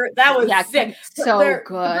 That was sick. So good.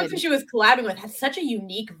 The person she was collabing with had such a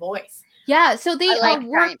unique voice. Yeah, so they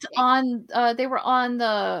worked on, they were on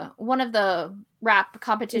one of the rap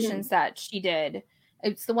competitions that she did.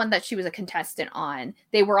 It's the one that she was a contestant on.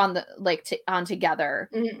 They were on on together.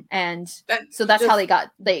 And so that's how they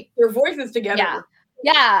got, their voices together.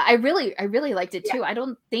 Yeah, I really liked it too. I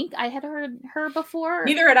don't think I had heard her before.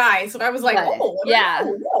 Neither had I. So I was like,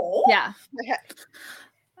 yeah.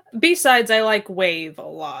 B-sides, I like Wave a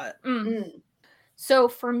lot. So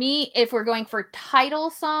for me, if we're going for title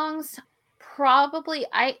songs, probably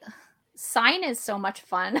Sign is so much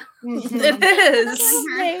fun. It is.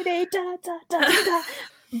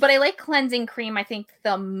 But I like Cleansing Cream, I think,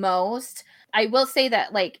 the most. I will say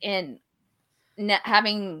that like in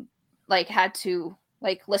having like had to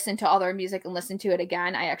like listen to all their music and listen to it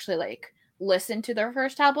again, I actually like listened to their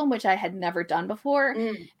first album, which I had never done before,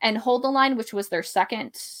 and Hold the Line, which was their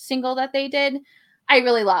second single that they did, I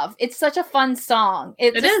really love. It's such a fun song.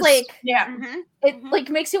 It just is. Like it like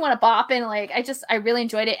makes you want to bop, and like I really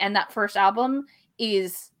enjoyed it. And that first album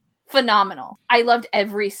is phenomenal. I loved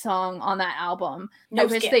every song on that album. It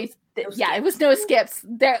was no skips.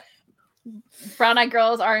 Brown Eyed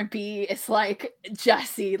Girls R&B is like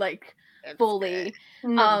Jessie, like fully.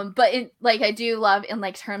 But in like I do love in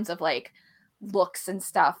like terms of like looks and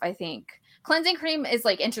stuff. I think Cleansing Cream is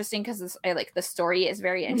like interesting because I like the story is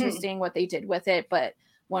very interesting what they did with it. But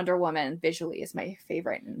Wonder Woman visually is my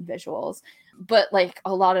favorite in visuals. But like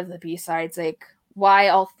a lot of the B-sides, like Why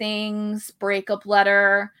All Things, Breakup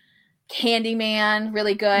Letter, Candyman,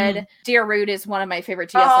 really good. Dear Rude is one of my favorite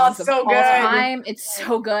Gia songs of all time. It's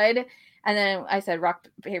so good. And then I said Rock,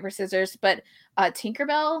 Paper, Scissors, but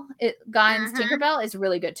Tinkerbell, Guyan's Tinkerbell is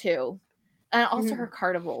really good too. And also her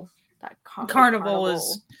Carnival. That Carnival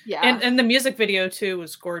is, and the music video too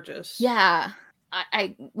was gorgeous. Yeah.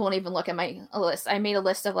 I won't even look at my list. I made a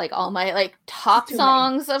list of like all my like top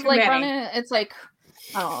songs of like running. It's like,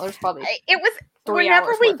 I don't know, there's probably it was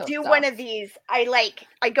whenever we do one of these, I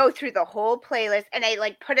go through the whole playlist and I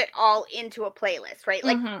like put it all into a playlist, right?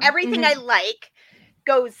 Like everything I like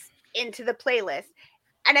goes into the playlist.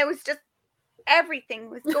 And I was just everything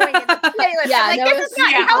was going in the playlist. Yeah, like, no, this is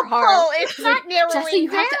not helpful. hard. It's not narrowing Jesse, you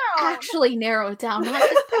down. have to actually narrow it down, not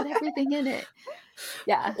just put everything in it.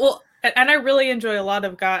 Yeah. Well, and I really enjoy a lot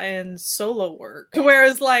of Gain's solo work.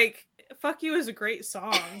 Whereas, like, Fuck You is a great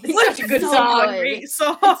song. It's such a good song. Great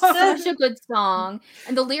song. It's such a good song.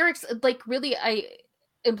 And the lyrics, like, really, I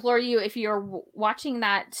implore you, if you're watching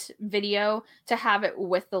that video, to have it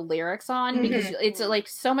with the lyrics on, because it's like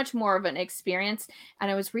so much more of an experience.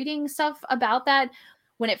 And I was reading stuff about that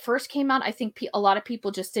when it first came out. I think a lot of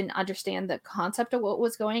people just didn't understand the concept of what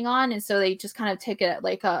was going on, and so they just kind of took it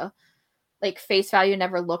like a face value,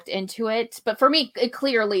 never looked into it. But for me, it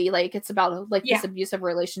clearly, like, it's about like this abusive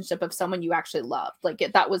relationship of someone you actually loved. Like,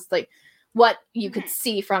 that was like what you could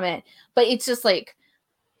see from it. But it's just like,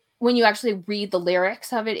 when you actually read the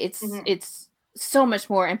lyrics of it, it's so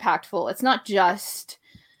much more impactful. It's not just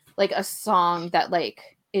like a song that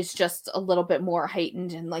like is just a little bit more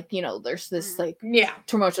heightened and like, you know, there's this like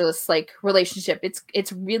tumultuous like relationship.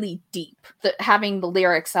 It's really deep. Having the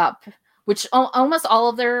lyrics up, which almost all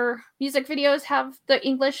of their music videos have the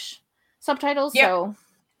English subtitles, so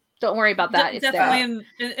don't worry about that. It's definitely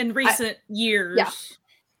in recent years. Yeah.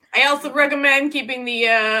 I also recommend keeping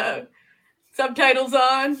the subtitles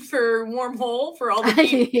on for Wormhole for all the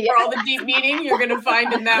deep meaning you're gonna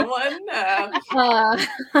find in that one.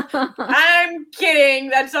 I'm kidding.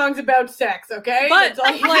 That song's about sex, okay? But that's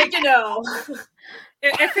all you need to know.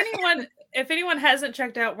 If anyone hasn't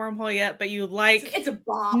checked out Wormhole yet, but you like it's a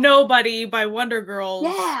bomb. Nobody by Wonder Girls,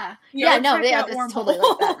 that's totally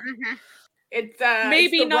like that. It's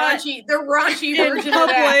maybe it's not the raunchy version of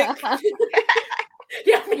that.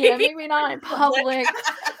 Maybe not in public,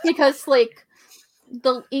 because like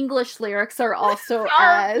the English lyrics are also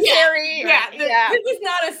this is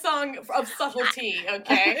not a song of subtlety,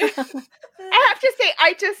 okay? I have to say,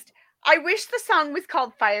 I wish the song was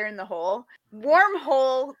called Fire in the Hole.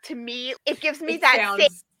 Wormhole, to me, it gives me that same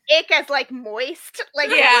ick as like moist. Like,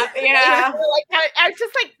 like, I was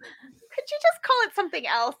just like, could you just call it something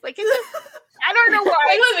else? Like, it's just, I don't know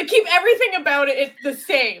why. Listen, keep everything about it the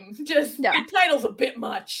same. Just the title's a bit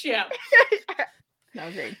much. Yeah. No,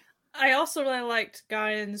 agreed. I also really liked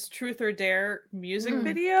Gain's Truth or Dare music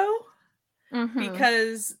video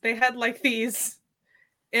because they had like these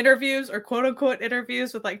interviews or quote unquote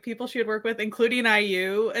interviews with like people she would work with, including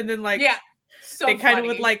IU, and then like they kind of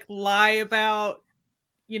would like lie about,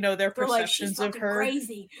 you know, their perceptions of her.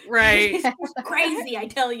 Crazy, right? She's crazy, I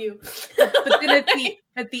tell you. But then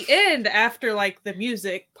at the end, after like the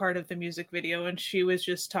music part of the music video, and she was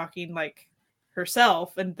just talking like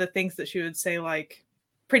herself and the things that she would say, like,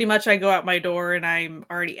 pretty much I go out my door and I'm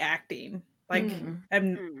already acting. Like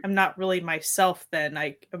I'm not really myself then.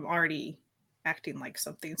 I'm already acting like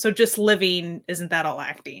something. So just living, isn't that all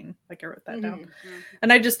acting? Like, I wrote that down.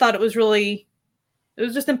 And I just thought it was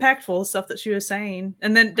just impactful stuff that she was saying.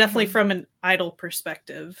 And then definitely from an Idol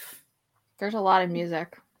perspective. There's a lot of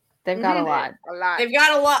music. They've got a lot. They've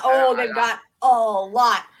got a lot. Oh, they've got a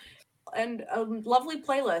lot. And a lovely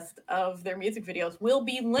playlist of their music videos will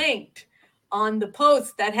be linked on the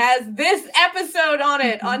post that has this episode on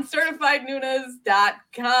it on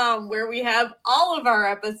certifiednunas.com, where we have all of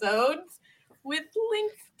our episodes with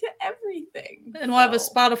links to everything. And we'll have a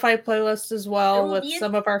Spotify playlist as well with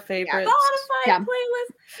some of our favorites. Spotify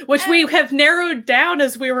playlist. Which we have narrowed down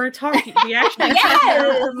as we were talking. We actually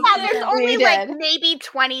there's only like maybe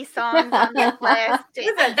 20 songs on this list.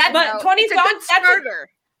 Listen, that's 20 songs.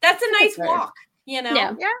 That's a nice walk, you know?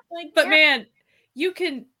 Yeah. Like, but man, you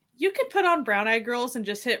can put on Brown Eyed Girls and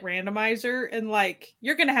just hit randomizer and like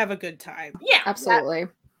you're gonna have a good time. Yeah, absolutely.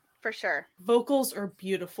 For sure. Vocals are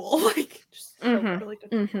beautiful. Like, just really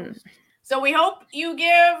good. So we hope you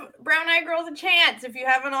give Brown Eyed Girls a chance if you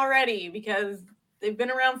haven't already, because they've been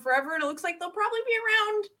around forever and it looks like they'll probably be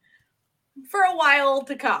around for a while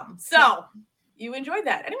to come. So you enjoyed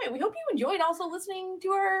that. Anyway, we hope you enjoyed also listening to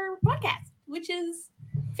our podcast, which is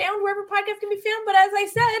found wherever podcasts can be found. But as I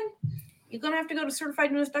said, you're going to have to go to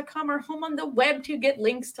certifiednunas.com or home on the web to get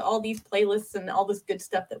links to all these playlists and all this good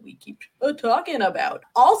stuff that we keep talking about.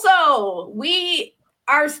 Also, we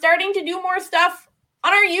are starting to do more stuff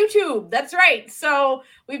on our YouTube. That's right. So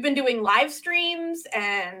we've been doing live streams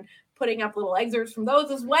and putting up little excerpts from those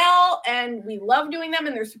as well. And we love doing them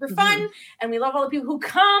and they're super fun. And we love all the people who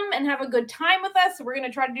come and have a good time with us. So we're going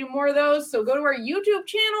to try to do more of those. So go to our YouTube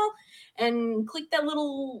channel and click that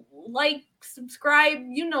little like, subscribe.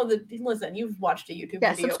 You know listen, you've watched a YouTube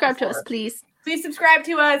video subscribe before. to us, please. Please subscribe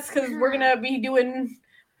to us, because we're going to be doing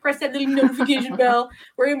Press that little notification bell.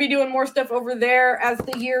 We're going to be doing more stuff over there as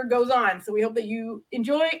the year goes on. So we hope that you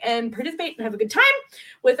enjoy and participate and have a good time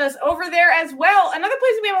with us over there as well. Another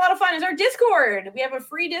place we have a lot of fun is our Discord. We have a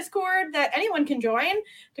free Discord that anyone can join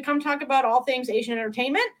to come talk about all things Asian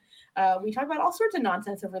entertainment. We talk about all sorts of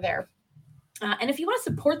nonsense over there. And if you want to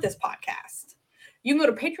support this podcast, you can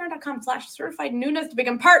go to patreon.com/certified Nunas to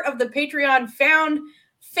become part of the Patreon found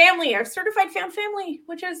family, our certified found family,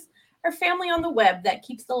 which is our family on the web that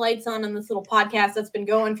keeps the lights on in this little podcast that's been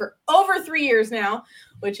going for over 3 years now,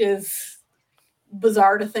 which is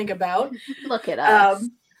bizarre to think about. Look at us.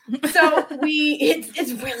 So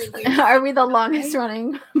it's really weird. Are we the longest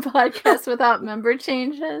running podcast without member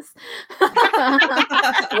changes?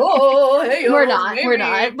 Oh, hey, we're not,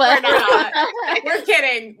 but we're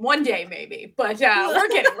kidding. One day maybe, but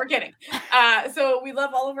we're kidding. So we love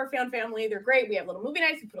all of our found family. They're great. We have little movie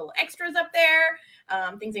nights. We put little extras up there.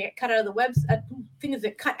 Things that get cut out of the things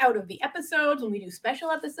that cut out of the episodes. When we do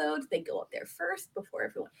special episodes, they go up there first before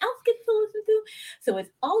everyone else gets to listen to. So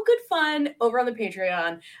it's all good fun over on the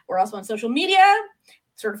Patreon. We're also on social media.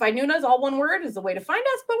 Certified Nunas, all one word, is the way to find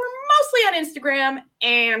us, but we're mostly on Instagram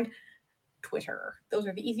and Twitter. Those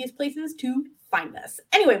are the easiest places to find us.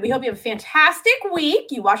 Anyway, we hope you have a fantastic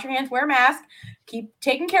week. You wash your hands, wear a mask, keep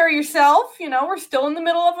taking care of yourself. You know, we're still in the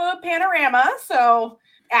middle of a panorama, so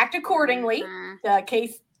act accordingly.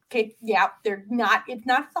 It's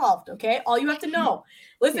not solved, okay? All you have to know.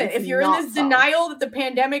 Listen, if you're in this denial that the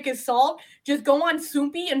pandemic is solved, just go on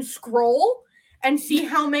Soompi and scroll and see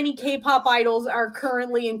how many K-pop idols are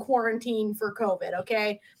currently in quarantine for COVID,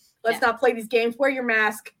 okay? Let's not play these games. Wear your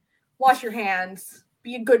mask, wash your hands,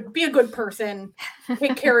 be a good person,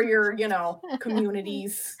 take care of your,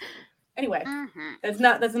 communities. Anyway,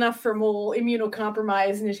 that's enough for more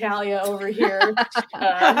immunocompromised Natalia over here,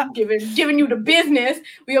 giving you the business.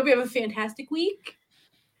 We hope you have a fantastic week,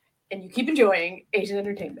 and you keep enjoying Asian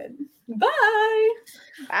entertainment. Bye.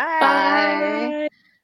 Bye.